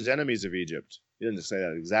as enemies of Egypt." He didn't say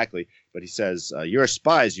that exactly, but he says, "You're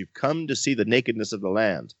spies. You've come to see the nakedness of the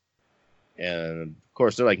land." And of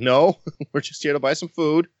course, they're like, "No, we're just here to buy some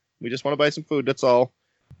food. We just want to buy some food. That's all."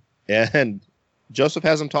 And Joseph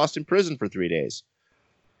has them tossed in prison for 3 days.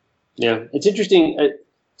 Yeah, it's interesting.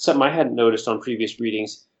 Something I hadn't noticed on previous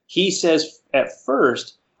readings. He says at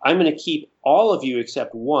first, I'm going to keep all of you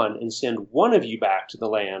except one and send one of you back to the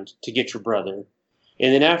land to get your brother.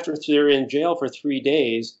 And then after they're in jail for 3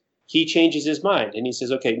 days, he changes his mind. And he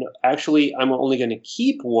says, okay, no, actually, I'm only going to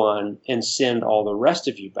keep one and send all the rest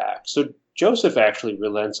of you back. So Joseph actually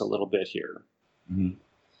relents a little bit here. Mm-hmm.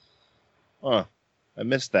 Oh, I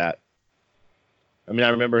missed that. I mean, I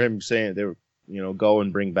remember him saying they were, go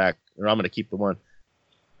and bring back, or I'm going to keep the one.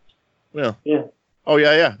 Well, yeah. Oh,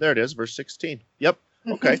 yeah. There it is. Verse 16. Yep.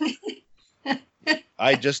 Okay.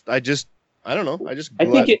 I don't know. I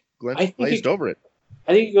glazed over it.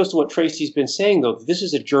 I think it goes to what Tracy's been saying, though. This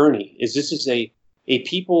is a journey. This is a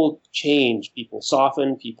people change, people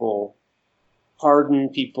soften, people harden,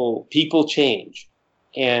 people change.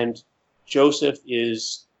 And Joseph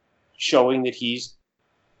is showing that he's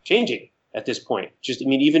changing at this point.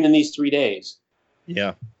 Even in these 3 days.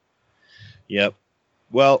 Yeah. Yep.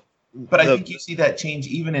 Well, but I think you see that change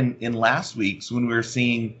even in last week's when we were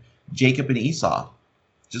seeing Jacob and Esau.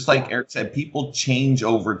 Just like Eric said, people change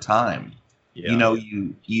over time. Yeah.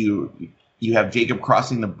 You have Jacob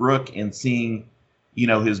crossing the brook and seeing,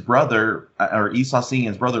 his brother, or Esau seeing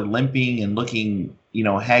his brother limping and looking,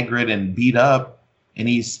 haggard and beat up, and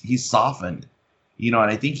he's softened. And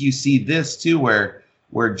I think you see this too,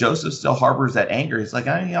 where Joseph still harbors that anger. He's like,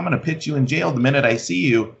 I'm going to put you in jail the minute I see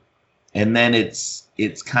you. And then it's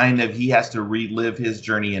kind of, he has to relive his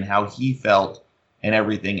journey and how he felt and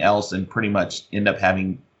everything else, and pretty much end up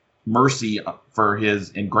having mercy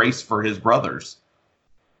and grace for his brothers.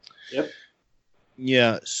 Yep.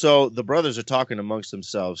 Yeah. So the brothers are talking amongst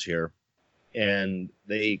themselves here, and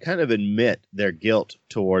they kind of admit their guilt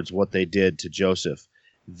towards what they did to Joseph.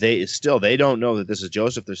 They don't know that this is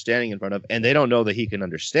Joseph they're standing in front of, and they don't know that he can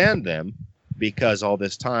understand them because all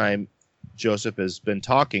this time Joseph has been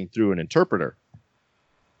talking through an interpreter.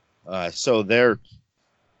 So they're,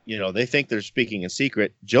 they think they're speaking in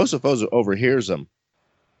secret. Joseph overhears them.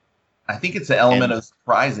 I think it's an element of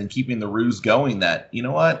surprise in keeping the ruse going that,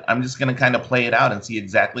 I'm just going to kind of play it out and see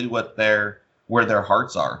exactly where their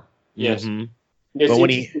hearts are. Yes. Mm-hmm. But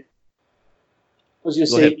when I was going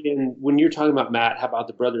to say, when you're talking about, Matt, how about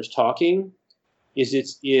the brothers talking,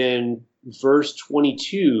 it's in verse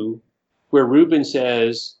 22 where Reuben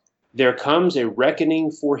says, there comes a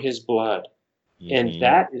reckoning for his blood. Mm-hmm. And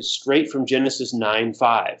that is straight from Genesis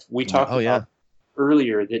 9:5. We talked about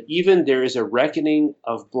earlier that even there is a reckoning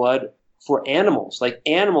of blood for animals. Like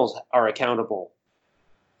animals are accountable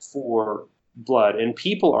for blood, and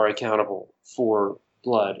people are accountable for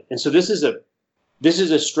blood. And so this is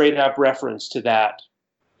a straight up reference to that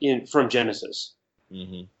from Genesis.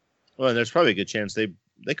 Mm-hmm. Well, and there's probably a good chance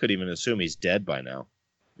they could even assume he's dead by now.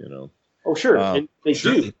 Oh, sure, and they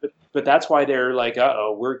do. But that's why they're like,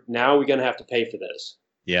 we're going to have to pay for this.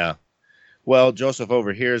 Yeah. Well, Joseph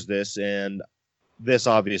overhears this, and this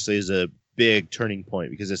obviously is a big turning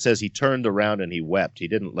point because it says he turned around and he wept. He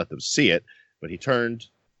didn't let them see it, but he turned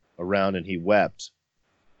around and he wept.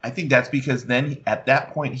 I think that's because then at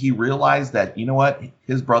that point he realized that,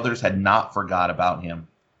 his brothers had not forgot about him.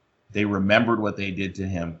 They remembered what they did to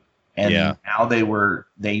him. And now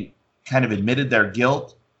they kind of admitted their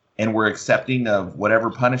guilt. and we're accepting of whatever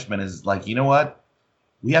punishment is like, you know what?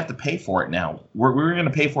 We have to pay for it now. We're going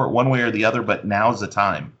to pay for it one way or the other, but now's the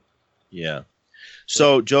time. Yeah.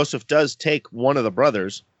 So Joseph does take one of the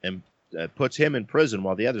brothers and puts him in prison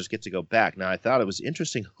while the others get to go back. Now, I thought it was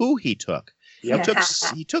interesting who he took.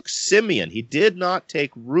 He took Simeon. He did not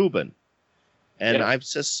take Reuben. And Yeah. I'm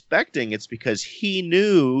suspecting it's because he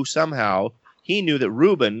knew that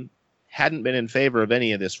Reuben hadn't been in favor of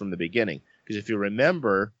any of this from the beginning. Because if you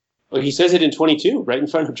remember, Well, he says it in 22, right in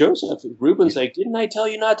front of Joseph. Reuben's like, "Didn't I tell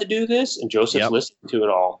you not to do this?" And Joseph's Yep. listening to it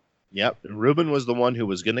all. yep, Reuben was the one who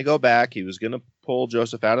was going to go back. He was going to pull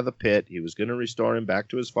Joseph out of the pit. He was going to restore him back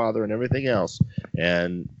to his father and everything else.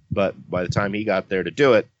 But by the time he got there to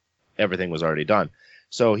do it, everything was already done.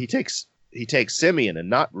 So he takes Simeon and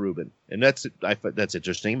not Reuben, and that's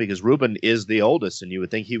interesting because Reuben is the oldest, and you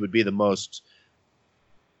would think he would be the most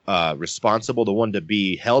responsible, the one to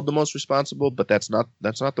be held the most responsible, but that's not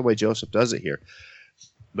the way Joseph does it here.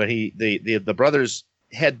 But the brothers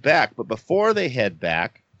head back, but before they head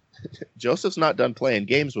back, Joseph's not done playing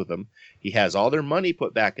games with them. He has all their money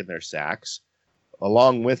put back in their sacks,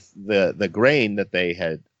 along with the grain that they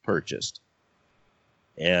had purchased.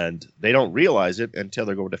 And they don't realize it until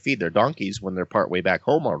they're going to feed their donkeys when they're partway back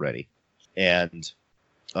home already. And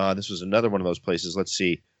this was another one of those places. Let's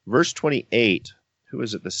see. Verse 28. Who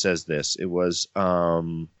is it that says this? It was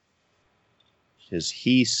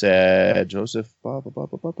he said, Joseph, blah, blah, blah,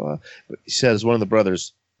 blah, blah, blah. But he says, one of the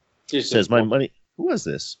brothers says, my money. Who was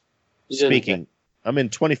this speaking? I'm in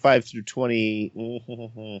 25 through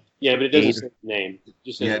 20. Yeah, but it doesn't say the name. It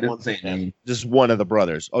just says It doesn't say name. Just one of the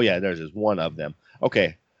brothers. Oh, yeah, there's just one of them.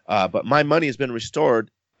 Okay. But my money has been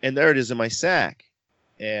restored, and there it is in my sack.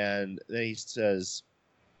 And then he says,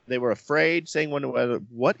 they were afraid, saying one to another,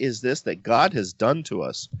 "What is this that God has done to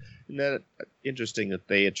us?" Isn't that interesting that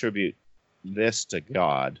they attribute this to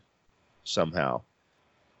God somehow?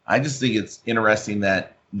 I just think it's interesting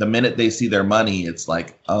that the minute they see their money, it's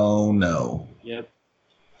like, oh no. Yep.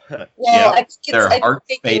 Well, Yeah. I think Their it's, I heart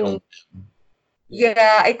think failed.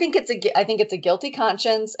 Yeah, I think it's a guilty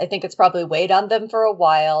conscience. I think it's probably weighed on them for a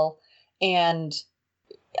while, and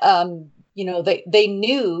they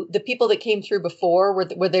knew the people that came through before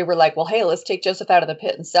where they were like, well, hey, let's take Joseph out of the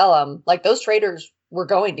pit and sell him. Like those traders were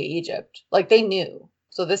going to Egypt. Like they knew.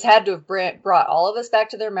 So this had to have brought all of us back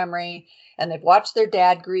to their memory, and they've watched their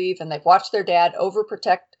dad grieve, and they've watched their dad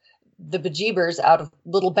overprotect the bejeebers out of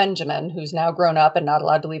little Benjamin, who's now grown up and not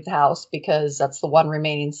allowed to leave the house because that's the one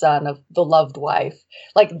remaining son of the loved wife.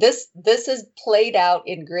 Like this has played out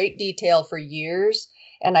in great detail for years.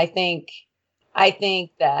 And I think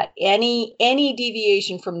that any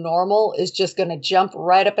deviation from normal is just going to jump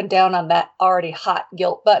right up and down on that already hot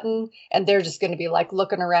guilt button. And they're just going to be like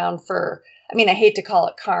looking around for, I mean, I hate to call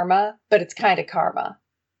it karma, but it's kind of karma.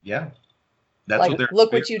 Yeah. That's like, what they're.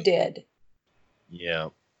 look what you did. Yeah.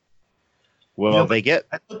 Well, they get.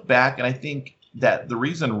 I look back and I think that the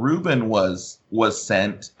reason Reuben was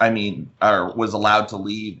sent, or was allowed to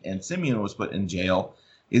leave, and Simeon was put in jail,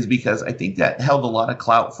 is because I think that held a lot of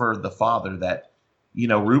clout for the father. That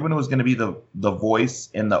Reuben was going to be the voice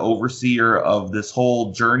and the overseer of this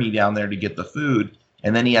whole journey down there to get the food,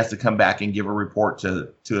 and then he has to come back and give a report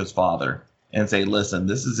to his father and say, "Listen,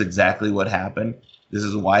 this is exactly what happened. This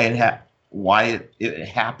is why it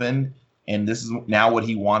happened." And this is now what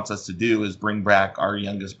he wants us to do is bring back our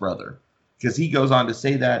youngest brother. Because he goes on to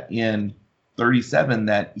say that in 37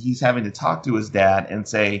 that he's having to talk to his dad and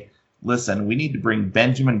say, listen, we need to bring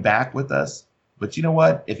Benjamin back with us. But you know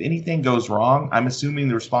what? If anything goes wrong, I'm assuming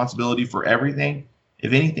the responsibility for everything.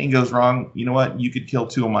 If anything goes wrong, you know what? You could kill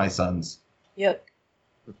 2 of my sons. Yep.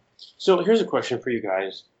 So here's a question for you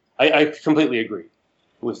guys. I completely agree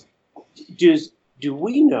with. Do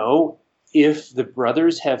we know if the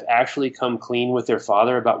brothers have actually come clean with their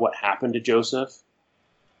father about what happened to Joseph?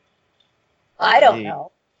 I don't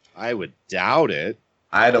know. I would doubt it.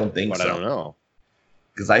 I don't think so. I don't know.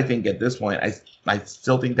 Because I think at this point, I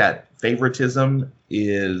still think that favoritism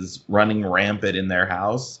is running rampant in their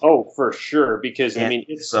house. Oh, for sure. Because,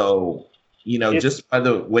 just by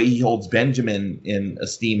the way he holds Benjamin in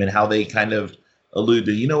esteem and how they kind of allude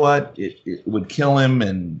to, it would kill him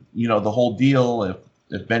and, the whole deal if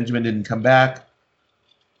Benjamin didn't come back.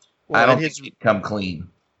 Well, I don't think he'd come clean.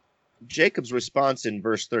 Jacob's response in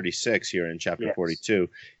verse 36 here in chapter 42,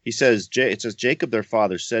 it says, Jacob their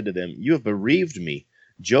father said to them, you have bereaved me.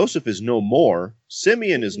 Joseph is no more.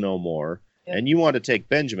 Simeon is no more. Yep. And you want to take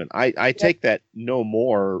Benjamin. I take that no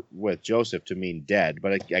more with Joseph to mean dead,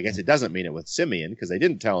 but I guess it doesn't mean it with Simeon because they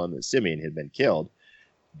didn't tell him that Simeon had been killed.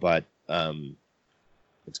 But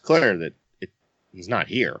it's clear that he's not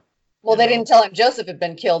here. Well, they didn't tell him Joseph had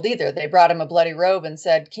been killed either. They brought him a bloody robe and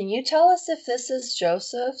said, "Can you tell us if this is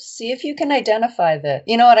Joseph? See if you can identify that."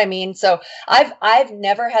 You know what I mean? So I've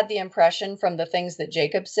never had the impression from the things that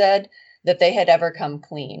Jacob said that they had ever come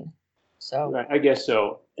clean. So I guess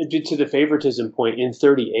so. To the favoritism point, in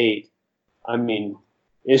 38, I mean,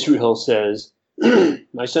 Israel says,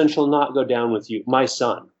 "My son shall not go down with you, my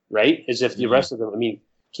son," right? As if the rest of them, I mean,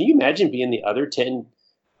 can you imagine being the other 10,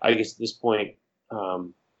 I guess at this point,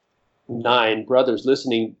 9 brothers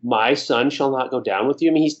listening, "My son shall not go down with you"?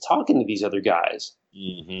 I mean, he's talking to these other guys.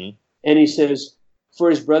 Mm-hmm. And he says, for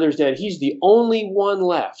his brother's dad, he's the only one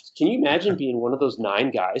left. Can you imagine being one of those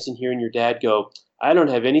 9 guys and hearing your dad go, "I don't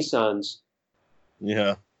have any sons.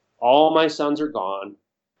 Yeah. All my sons are gone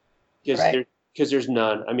because Right. there's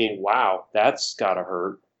none." I mean, wow, that's gotta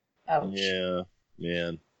hurt. ouch. Yeah,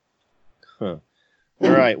 man. Huh. All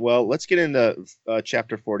right. Well, let's get into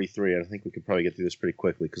chapter 43. I think we could probably get through this pretty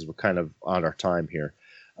quickly because we're kind of on our time here.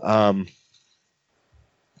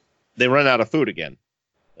 They run out of food again.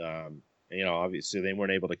 Obviously they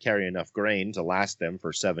weren't able to carry enough grain to last them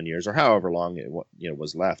for 7 years or however long it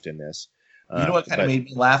was left in this. You know what kind of made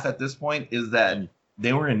me laugh at this point is that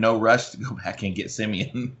they were in no rush to go back and get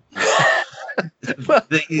Simeon.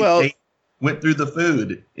 They went through the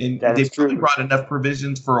food, and they probably brought enough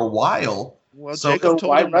provisions for a while. Well, so Jacob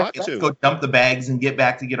told them not to go dump the bags and get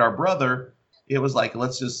back to get our brother. It was like,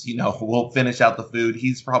 let's just, we'll finish out the food.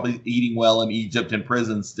 He's probably eating well in Egypt in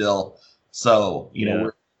prison still. So, we're in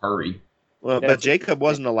a hurry. Well, but Jacob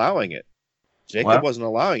wasn't allowing it. Jacob wasn't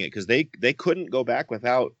allowing it because they couldn't go back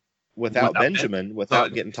without Benjamin,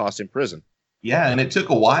 without getting tossed in prison. Yeah, and it took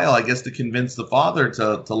a while, I guess, to convince the father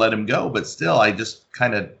to let him go. But still, I just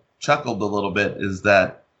kind of chuckled a little bit is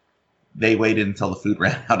that they waited until the food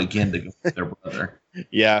ran out again to go with their brother.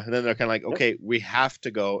 Yeah, and then they're kind of like, okay, we have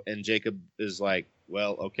to go. And Jacob is like,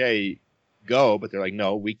 well, okay, go. But they're like,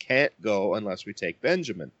 no, we can't go unless we take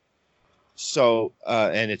Benjamin. So,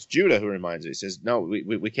 and it's Judah who reminds it. He says, no,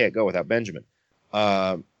 we can't go without Benjamin.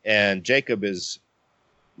 And Jacob is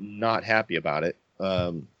not happy about it.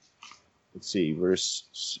 Let's see, verse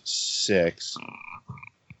 6.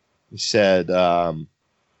 He said,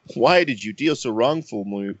 "Why did you deal so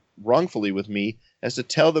wrongfully with me as to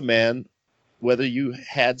tell the man whether you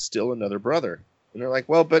had still another brother?" And they're like,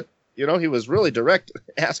 well, but he was really direct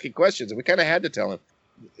asking questions, and we kind of had to tell him.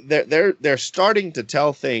 They're starting to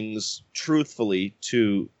tell things truthfully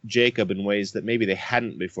to Jacob in ways that maybe they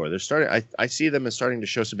hadn't before. They're starting. I see them as starting to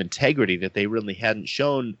show some integrity that they really hadn't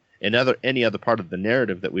shown in any other part of the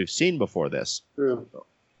narrative that we've seen before this. True.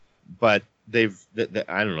 But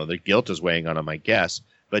I don't know. Their guilt is weighing on them, I guess.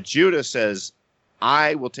 But Judah says,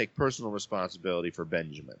 "I will take personal responsibility for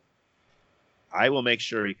Benjamin. I will make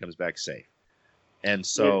sure he comes back safe." And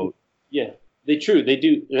so, yeah. They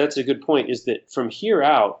do. That's a good point, is that from here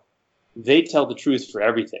out, they tell the truth for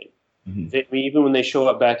everything. Mm-hmm. Even when they show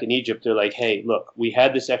up back in Egypt, they're like, hey, look, we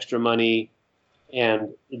had this extra money,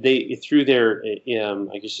 and they, through their,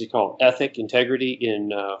 I guess you call it ethic, integrity,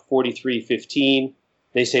 in 43:15,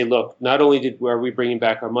 they say, look, not only are we bringing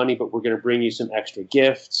back our money, but we're going to bring you some extra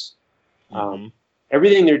gifts. Mm-hmm.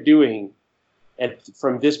 Everything they're doing,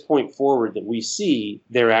 from this point forward that we see,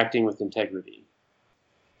 they're acting with integrity.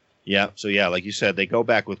 Yeah. So yeah, like you said, they go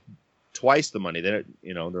back with twice the money. They're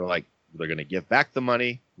like, they're going to give back the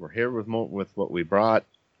money. We're here with what we brought,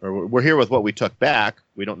 or we're here with what we took back.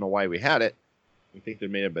 We don't know why we had it. We think they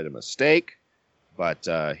made a bit of a mistake, but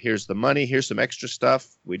here's the money. Here's some extra stuff.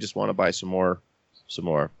 We just want to buy some more.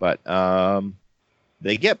 But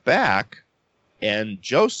they get back, and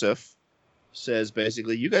Joseph says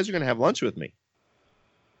basically, you guys are going to have lunch with me.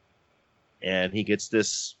 And he gets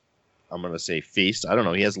this, I'm going to say feast. I don't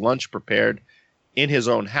know. He has lunch prepared in his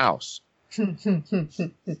own house. And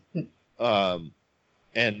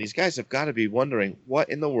these guys have got to be wondering what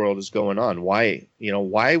in the world is going on. Why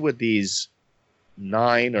would these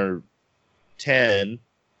 9 or 10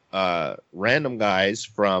 random guys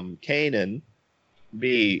from Canaan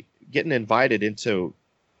be getting invited into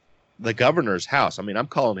the governor's house? I mean, I'm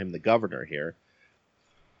calling him the governor here.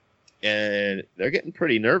 And they're getting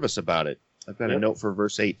pretty nervous about it. I've got a note for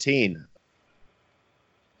verse 18.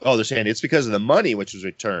 Oh, they're saying it's because of the money which was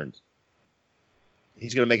returned.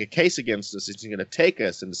 He's going to make a case against us. He's going to take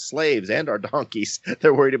us and the slaves and our donkeys.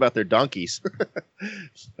 They're worried about their donkeys.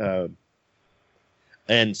 And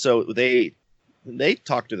so they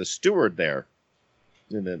talk to the steward there.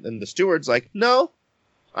 And the steward's like, no,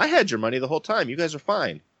 I had your money the whole time. You guys are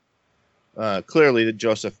fine. Clearly,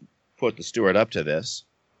 Joseph put the steward up to this.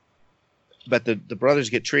 But the brothers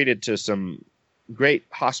get treated to some great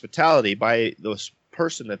hospitality by this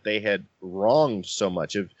person that they had wronged so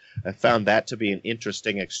much. I found that to be an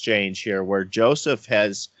interesting exchange here, where Joseph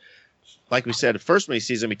has, like we said, first when he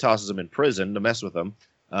sees him, he tosses him in prison to mess with him.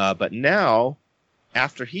 But now,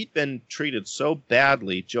 after he'd been treated so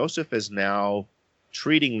badly, Joseph is now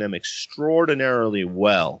treating them extraordinarily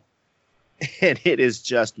well. And it is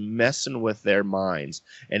just messing with their minds.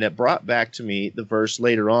 And it brought back to me the verse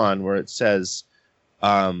later on where it says,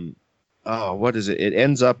 what is it? It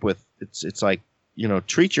ends up with, it's like,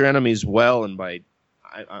 treat your enemies well, and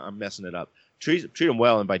I'm messing it up. Treat them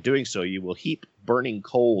well, and by doing so, you will heap burning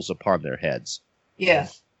coals upon their heads. Yeah.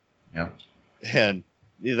 Yeah. And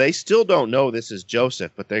they still don't know this is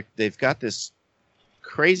Joseph, but they've got this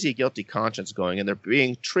crazy guilty conscience going, and they're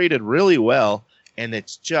being treated really well, and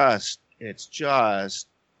it's just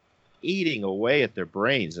eating away at their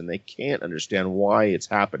brains, and they can't understand why it's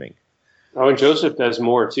happening. Oh, and Joseph does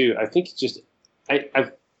more too. I think it's just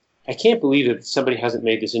I can't believe that somebody hasn't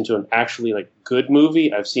made this into an actually like good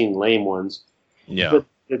movie. I've seen lame ones. Yeah. But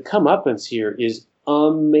the comeuppance here is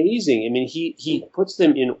amazing. I mean, he puts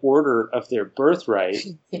them in order of their birthright.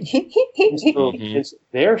 And so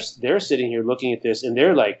they're sitting here looking at this, and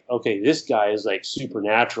they're like, okay, this guy is like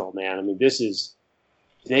supernatural, man. I mean, this is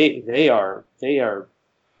they are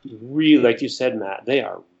really, like you said, Matt, they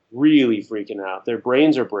are really freaking out. Their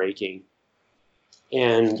brains are breaking.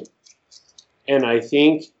 And I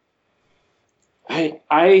think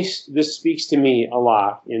this speaks to me a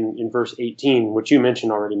lot in verse 18, which you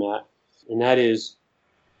mentioned already, Matt, and that is,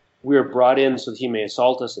 we are brought in so that he may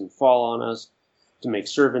assault us and fall on us, to make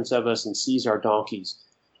servants of us and seize our donkeys.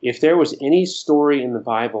 If there was any story in the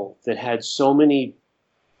Bible that had so many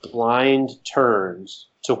blind turns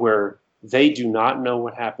to where they do not know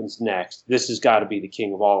what happens next, this has got to be the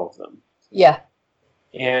king of all of them. Yeah.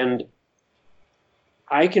 And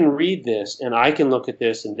I can read this, and I can look at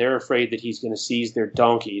this, and they're afraid that he's going to seize their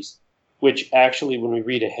donkeys, which actually, when we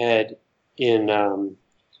read ahead in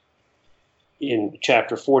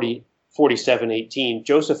chapter 47:18,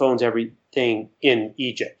 Joseph owns everything in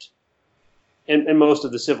Egypt and most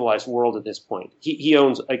of the civilized world at this point. He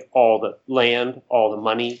owns like all the land, all the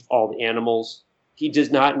money, all the animals. He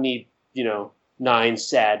does not need, 9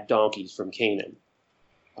 sad donkeys from Canaan.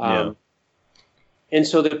 And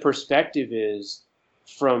so the perspective is,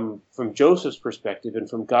 from Joseph's perspective and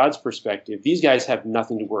from God's perspective, these guys have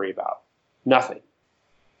nothing to worry about. Nothing.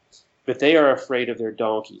 But they are afraid of their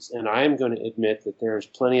donkeys. And I am going to admit that there's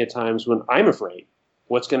plenty of times when I'm afraid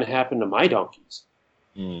what's going to happen to my donkeys.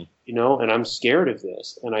 And I'm scared of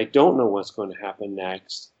this, and I don't know what's going to happen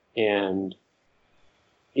next. And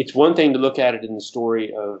it's one thing to look at it in the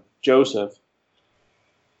story of Joseph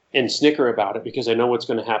and snicker about it because I know what's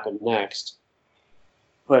going to happen next.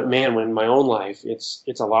 But man, in my own life, it's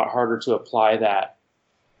a lot harder to apply that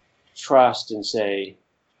trust and say,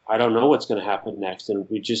 I don't know what's going to happen next, and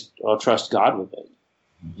I'll trust God with it.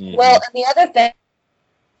 Mm-hmm. Well, and the other thing,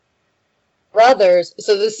 brothers.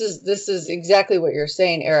 So this is exactly what you're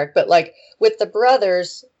saying, Eric. But like with the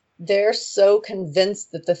brothers, they're so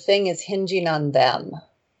convinced that the thing is hinging on them.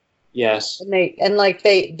 Yes, and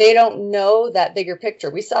they don't know that bigger picture.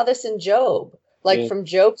 We saw this in Job. From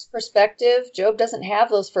Job's perspective, Job doesn't have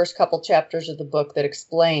those first couple chapters of the book that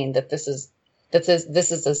explain that this is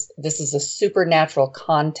a supernatural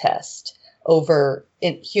contest over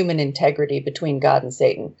human integrity between God and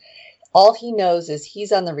Satan. All he knows is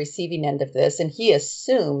he's on the receiving end of this, and he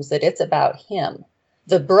assumes that it's about him.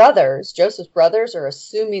 The brothers, Joseph's brothers, are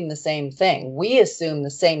assuming the same thing. We assume the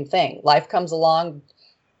same thing. Life comes along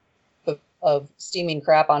of steaming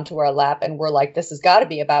crap onto our lap, and we're like, this has got to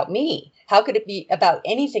be about me. How could it be about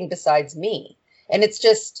anything besides me? And it's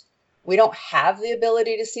just, we don't have the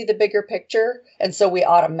ability to see the bigger picture, and so we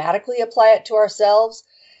automatically apply it to ourselves.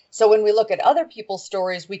 So when we look at other people's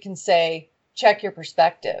stories, we can say, check your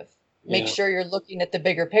perspective. Make sure you're looking at the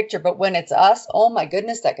bigger picture. But when it's us, oh my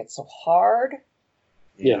goodness, that gets so hard.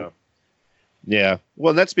 Yeah.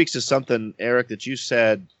 Well, that speaks to something, Eric, that you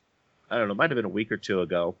said, I don't know, it might have been a week or two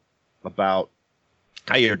ago, about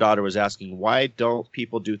how your daughter was asking, why don't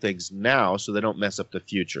people do things now so they don't mess up the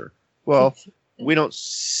future? Well, we don't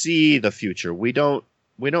see the future. We don't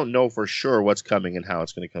know for sure what's coming and how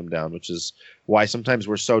it's going to come down, which is why sometimes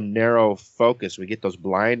we're so narrow focused. We get those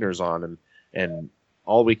blinders on, and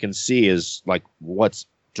all we can see is like what's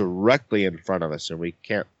directly in front of us, and we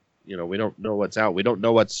can't, we don't know what's out. We don't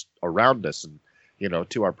know what's around us, and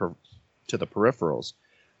to the peripherals.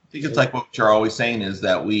 I think it's like what you're always saying is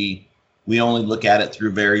that we only look at it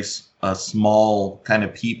through very small kind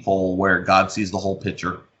of peephole where God sees the whole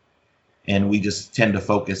picture. And we just tend to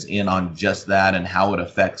focus in on just that and how it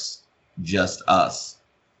affects just us.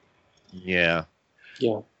 Yeah.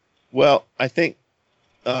 Well, I think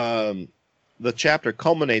the chapter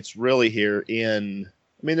culminates really here in,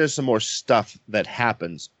 I mean, there's some more stuff that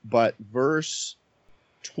happens, but verse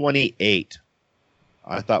 28,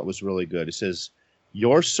 I thought was really good. It says,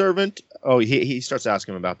 your servant, he starts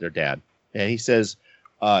asking him about their dad. And he says,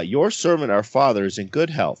 your servant, our father, is in good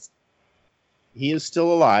health. He is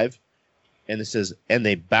still alive. And it says, and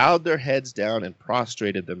they bowed their heads down and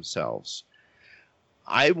prostrated themselves.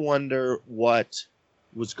 I wonder what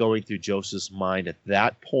was going through Joseph's mind at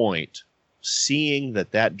that point, seeing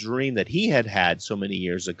that dream that he had so many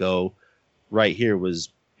years ago right here was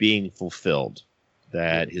being fulfilled,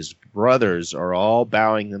 that his brothers are all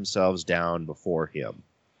bowing themselves down before him.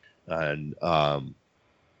 And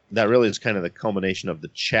that really is kind of the culmination of the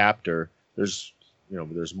chapter. There's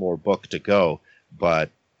more book to go, but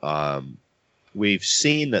we've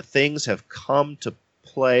seen that things have come to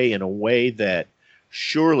play in a way that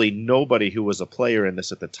surely nobody who was a player in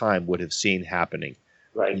this at the time would have seen happening.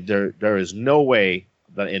 Right. There is no way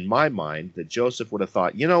that, in my mind, that Joseph would have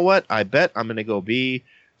thought, you know what, I bet I'm going to go be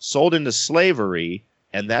sold into slavery,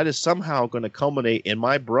 and that is somehow going to culminate in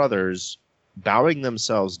my brothers bowing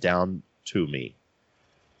themselves down to me.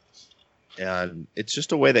 And it's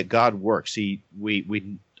just a way that God works.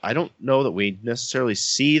 I don't know that we necessarily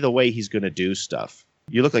see the way he's going to do stuff.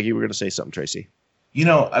 You look like you were going to say something, Tracy.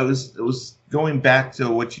 I was going back to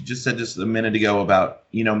what you just said just a minute ago about,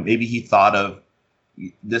 maybe he thought of,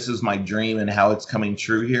 this is my dream and how it's coming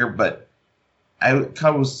true here. But I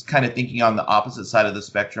was kind of thinking on the opposite side of the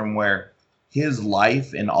spectrum, where his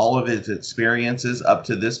life and all of his experiences up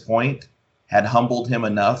to this point had humbled him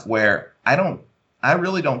enough where I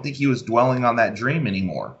really don't think he was dwelling on that dream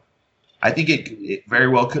anymore. I think it very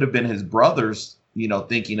well could have been his brothers,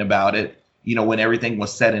 thinking about it, when everything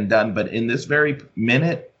was said and done. But in this very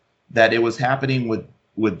minute that it was happening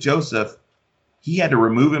with Joseph, he had to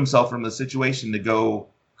remove himself from the situation to go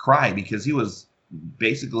cry, because he was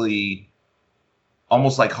basically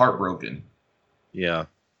almost like heartbroken. Yeah.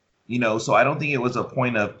 So I don't think it was a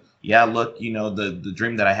point of, yeah, look, the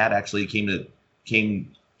dream that I had actually came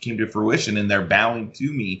to fruition and they're bowing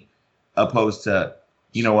to me, opposed to,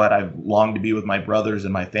 you know what, I've longed to be with my brothers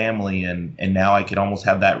and my family, and now I could almost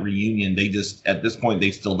have that reunion. They just, at this point,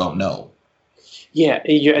 they still don't know. Yeah,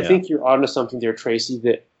 I think you're onto something there, Tracy,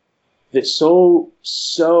 that so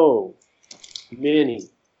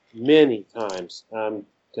many times, I'm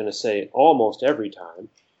going to say almost every time,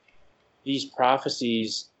 these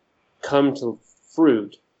prophecies come to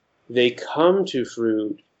fruit. They come to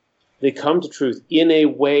truth in a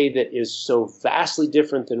way that is so vastly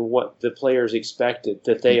different than what the players expected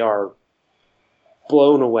that they are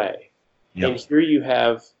blown away. Yep. And here you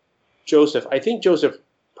have Joseph. I think Joseph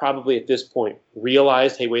probably at this point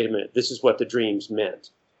realized, hey, wait a minute, this is what the dreams meant.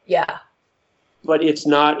 Yeah. But it's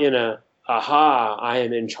not in aha, I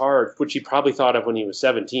am in charge, which he probably thought of when he was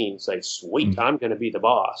 17. It's like, sweet, I'm going to be the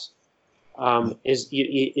boss.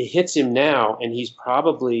 It hits him now, and he's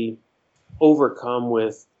probably overcome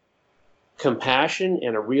with compassion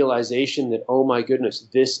and a realization that, oh my goodness,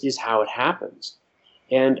 this is how it happens.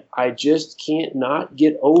 And I just can't not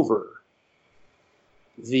get over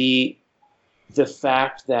the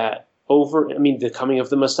fact that the coming of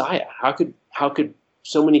the Messiah. How could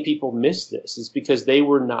so many people miss this? It's because they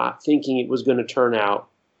were not thinking it was going to turn out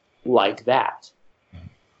like that.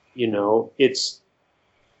 It's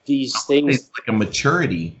these things. It's like a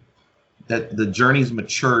maturity, that the journey's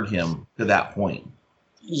matured him to that point.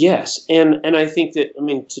 Yes, and I think that,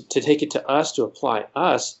 to take it to us, to apply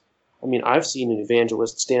us, I've seen an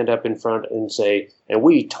evangelist stand up in front and say, and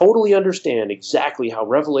we totally understand exactly how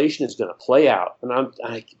Revelation is going to play out. And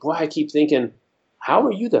I keep thinking, how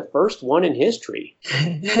are you the first one in history?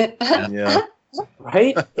 Yeah.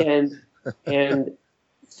 Right? And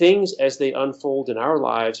things as they unfold in our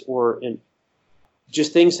lives, or in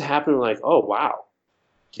just things happen like, oh, wow.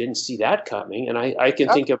 Didn't see that coming. And I can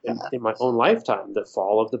think of in my own lifetime, the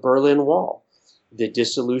fall of the Berlin Wall, the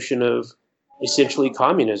dissolution of essentially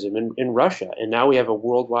communism in Russia. And now we have a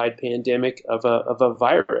worldwide pandemic of a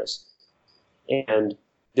virus. And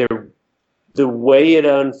the way it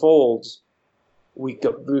unfolds,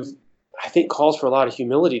 I think calls for a lot of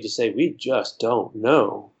humility to say, we just don't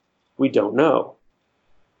know. We don't know.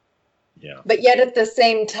 Yeah. But yet at the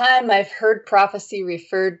same time, I've heard prophecy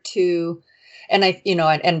referred to, and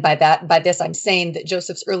and by this I'm saying that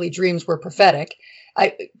Joseph's early dreams were prophetic.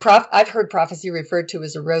 I've heard prophecy referred to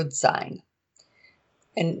as a road sign,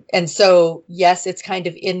 and so yes, it's kind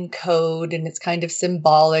of in code and it's kind of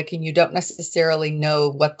symbolic, and you don't necessarily know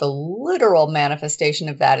what the literal manifestation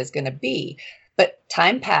of that is going to be. But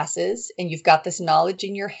time passes, and you've got this knowledge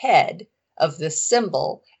in your head of this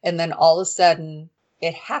symbol, and then all of a sudden,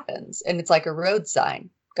 it happens. And it's like a road sign.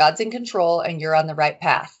 God's in control and you're on the right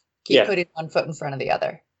path. Keep putting one foot in front of the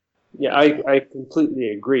other. Yeah, I completely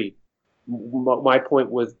agree. My point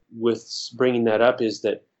with bringing that up is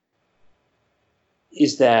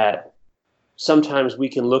that sometimes we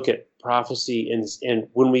can look at prophecy and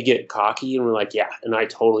when we get cocky and we're like, yeah, and I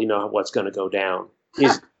totally know what's going to go down.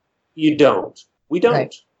 You don't. We don't.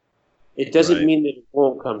 Right. It doesn't mean that it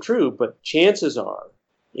won't come true, but chances are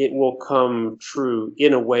it will come true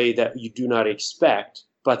in a way that you do not expect,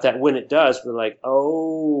 but that when it does, we're like,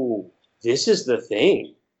 oh, this is the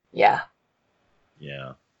thing. Yeah.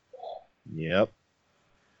 Yeah. Yep.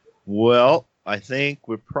 Well, I think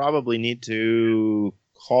we probably need to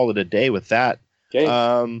call it a day with that.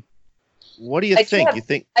 Okay. What do you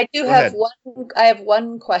think? I have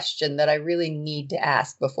one question that I really need to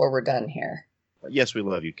ask before we're done here. Yes, we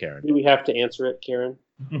love you, Karen. Do we have to answer it, Karen?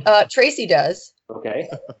 Tracy does. Okay.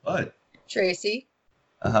 What? Tracy,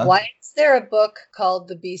 Uh-huh. why is there a book called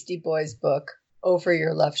The Beastie Boys book over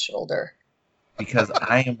your left shoulder? Because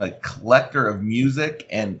I am a collector of music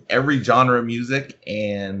and every genre of music,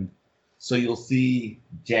 and so you'll see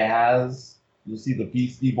jazz, you'll see the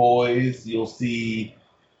Beastie Boys, you'll see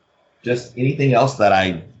just anything else that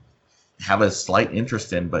I have a slight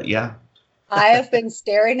interest in. But yeah. I have been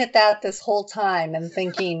staring at that this whole time and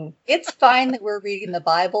thinking, it's fine that we're reading the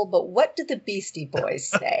Bible, but what did the Beastie Boys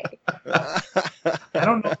say? I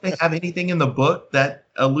don't know if they have anything in the book that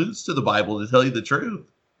alludes to the Bible, to tell you the truth.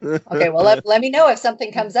 Okay, well, let me know if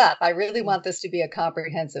something comes up. I really want this to be a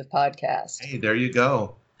comprehensive podcast. Hey, there you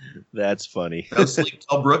go. That's funny. Go sleep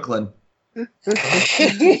till Brooklyn.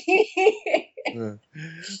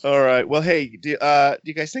 All right. Well, hey, do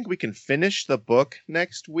you guys think we can finish the book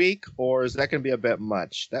next week, or is that going to be a bit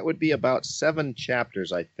much? That would be about 7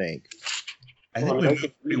 chapters, I think. I think we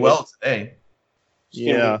moved pretty well today.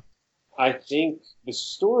 Yeah. I think the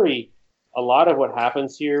story, a lot of what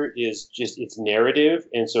happens here is just it's narrative,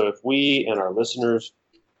 and so if we and our listeners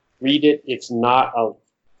read it, it's not,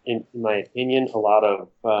 in my opinion, a lot of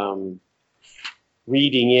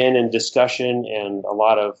reading in and discussion and a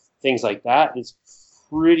lot of things like that. It's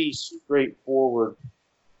pretty straightforward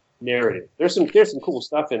narrative. There's some cool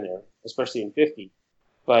stuff in there, especially in 50,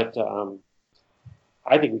 but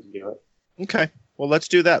I think we can do it. Okay. Well, let's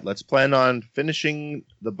do that. Let's plan on finishing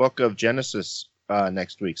the book of Genesis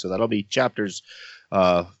next week. So that'll be Genesis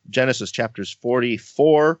chapters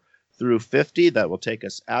 44 through 50. That will take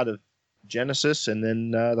us out of Genesis, and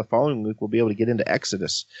then the following week we'll be able to get into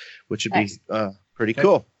Exodus, which would be pretty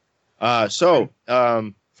cool.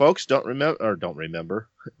 Folks,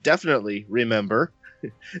 definitely remember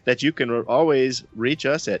that you can always reach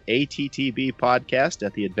us at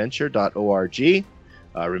attbpodcast@theadventure.org.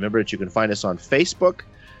 Remember that you can find us on Facebook.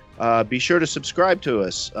 Be sure to subscribe to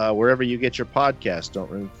us wherever you get your podcast.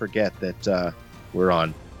 Don't forget that we're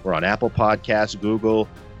on Apple Podcasts, Google,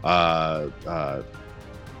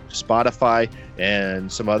 Spotify,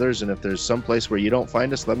 and some others. And if there's some place where you don't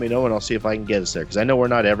find us, let me know and I'll see if I can get us there, because I know we're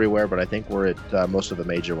not everywhere, but I think we're at most of the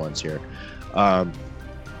major ones here. And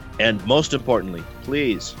most importantly,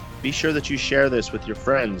 please be sure that you share this with your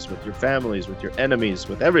friends, with your families, with your enemies,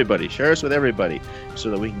 with everybody. Share us with everybody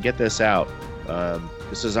so that we can get this out.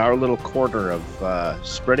 This is our little corner of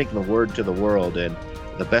spreading the word to the world, and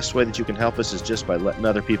the best way that you can help us is just by letting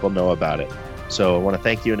other people know about it. So I want to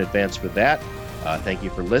thank you in advance for that. Thank you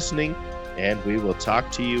for listening, and we will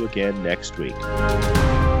talk to you again next week.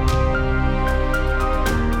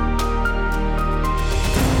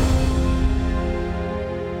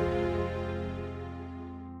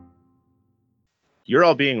 You're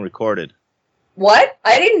all being recorded. What?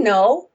 I didn't know.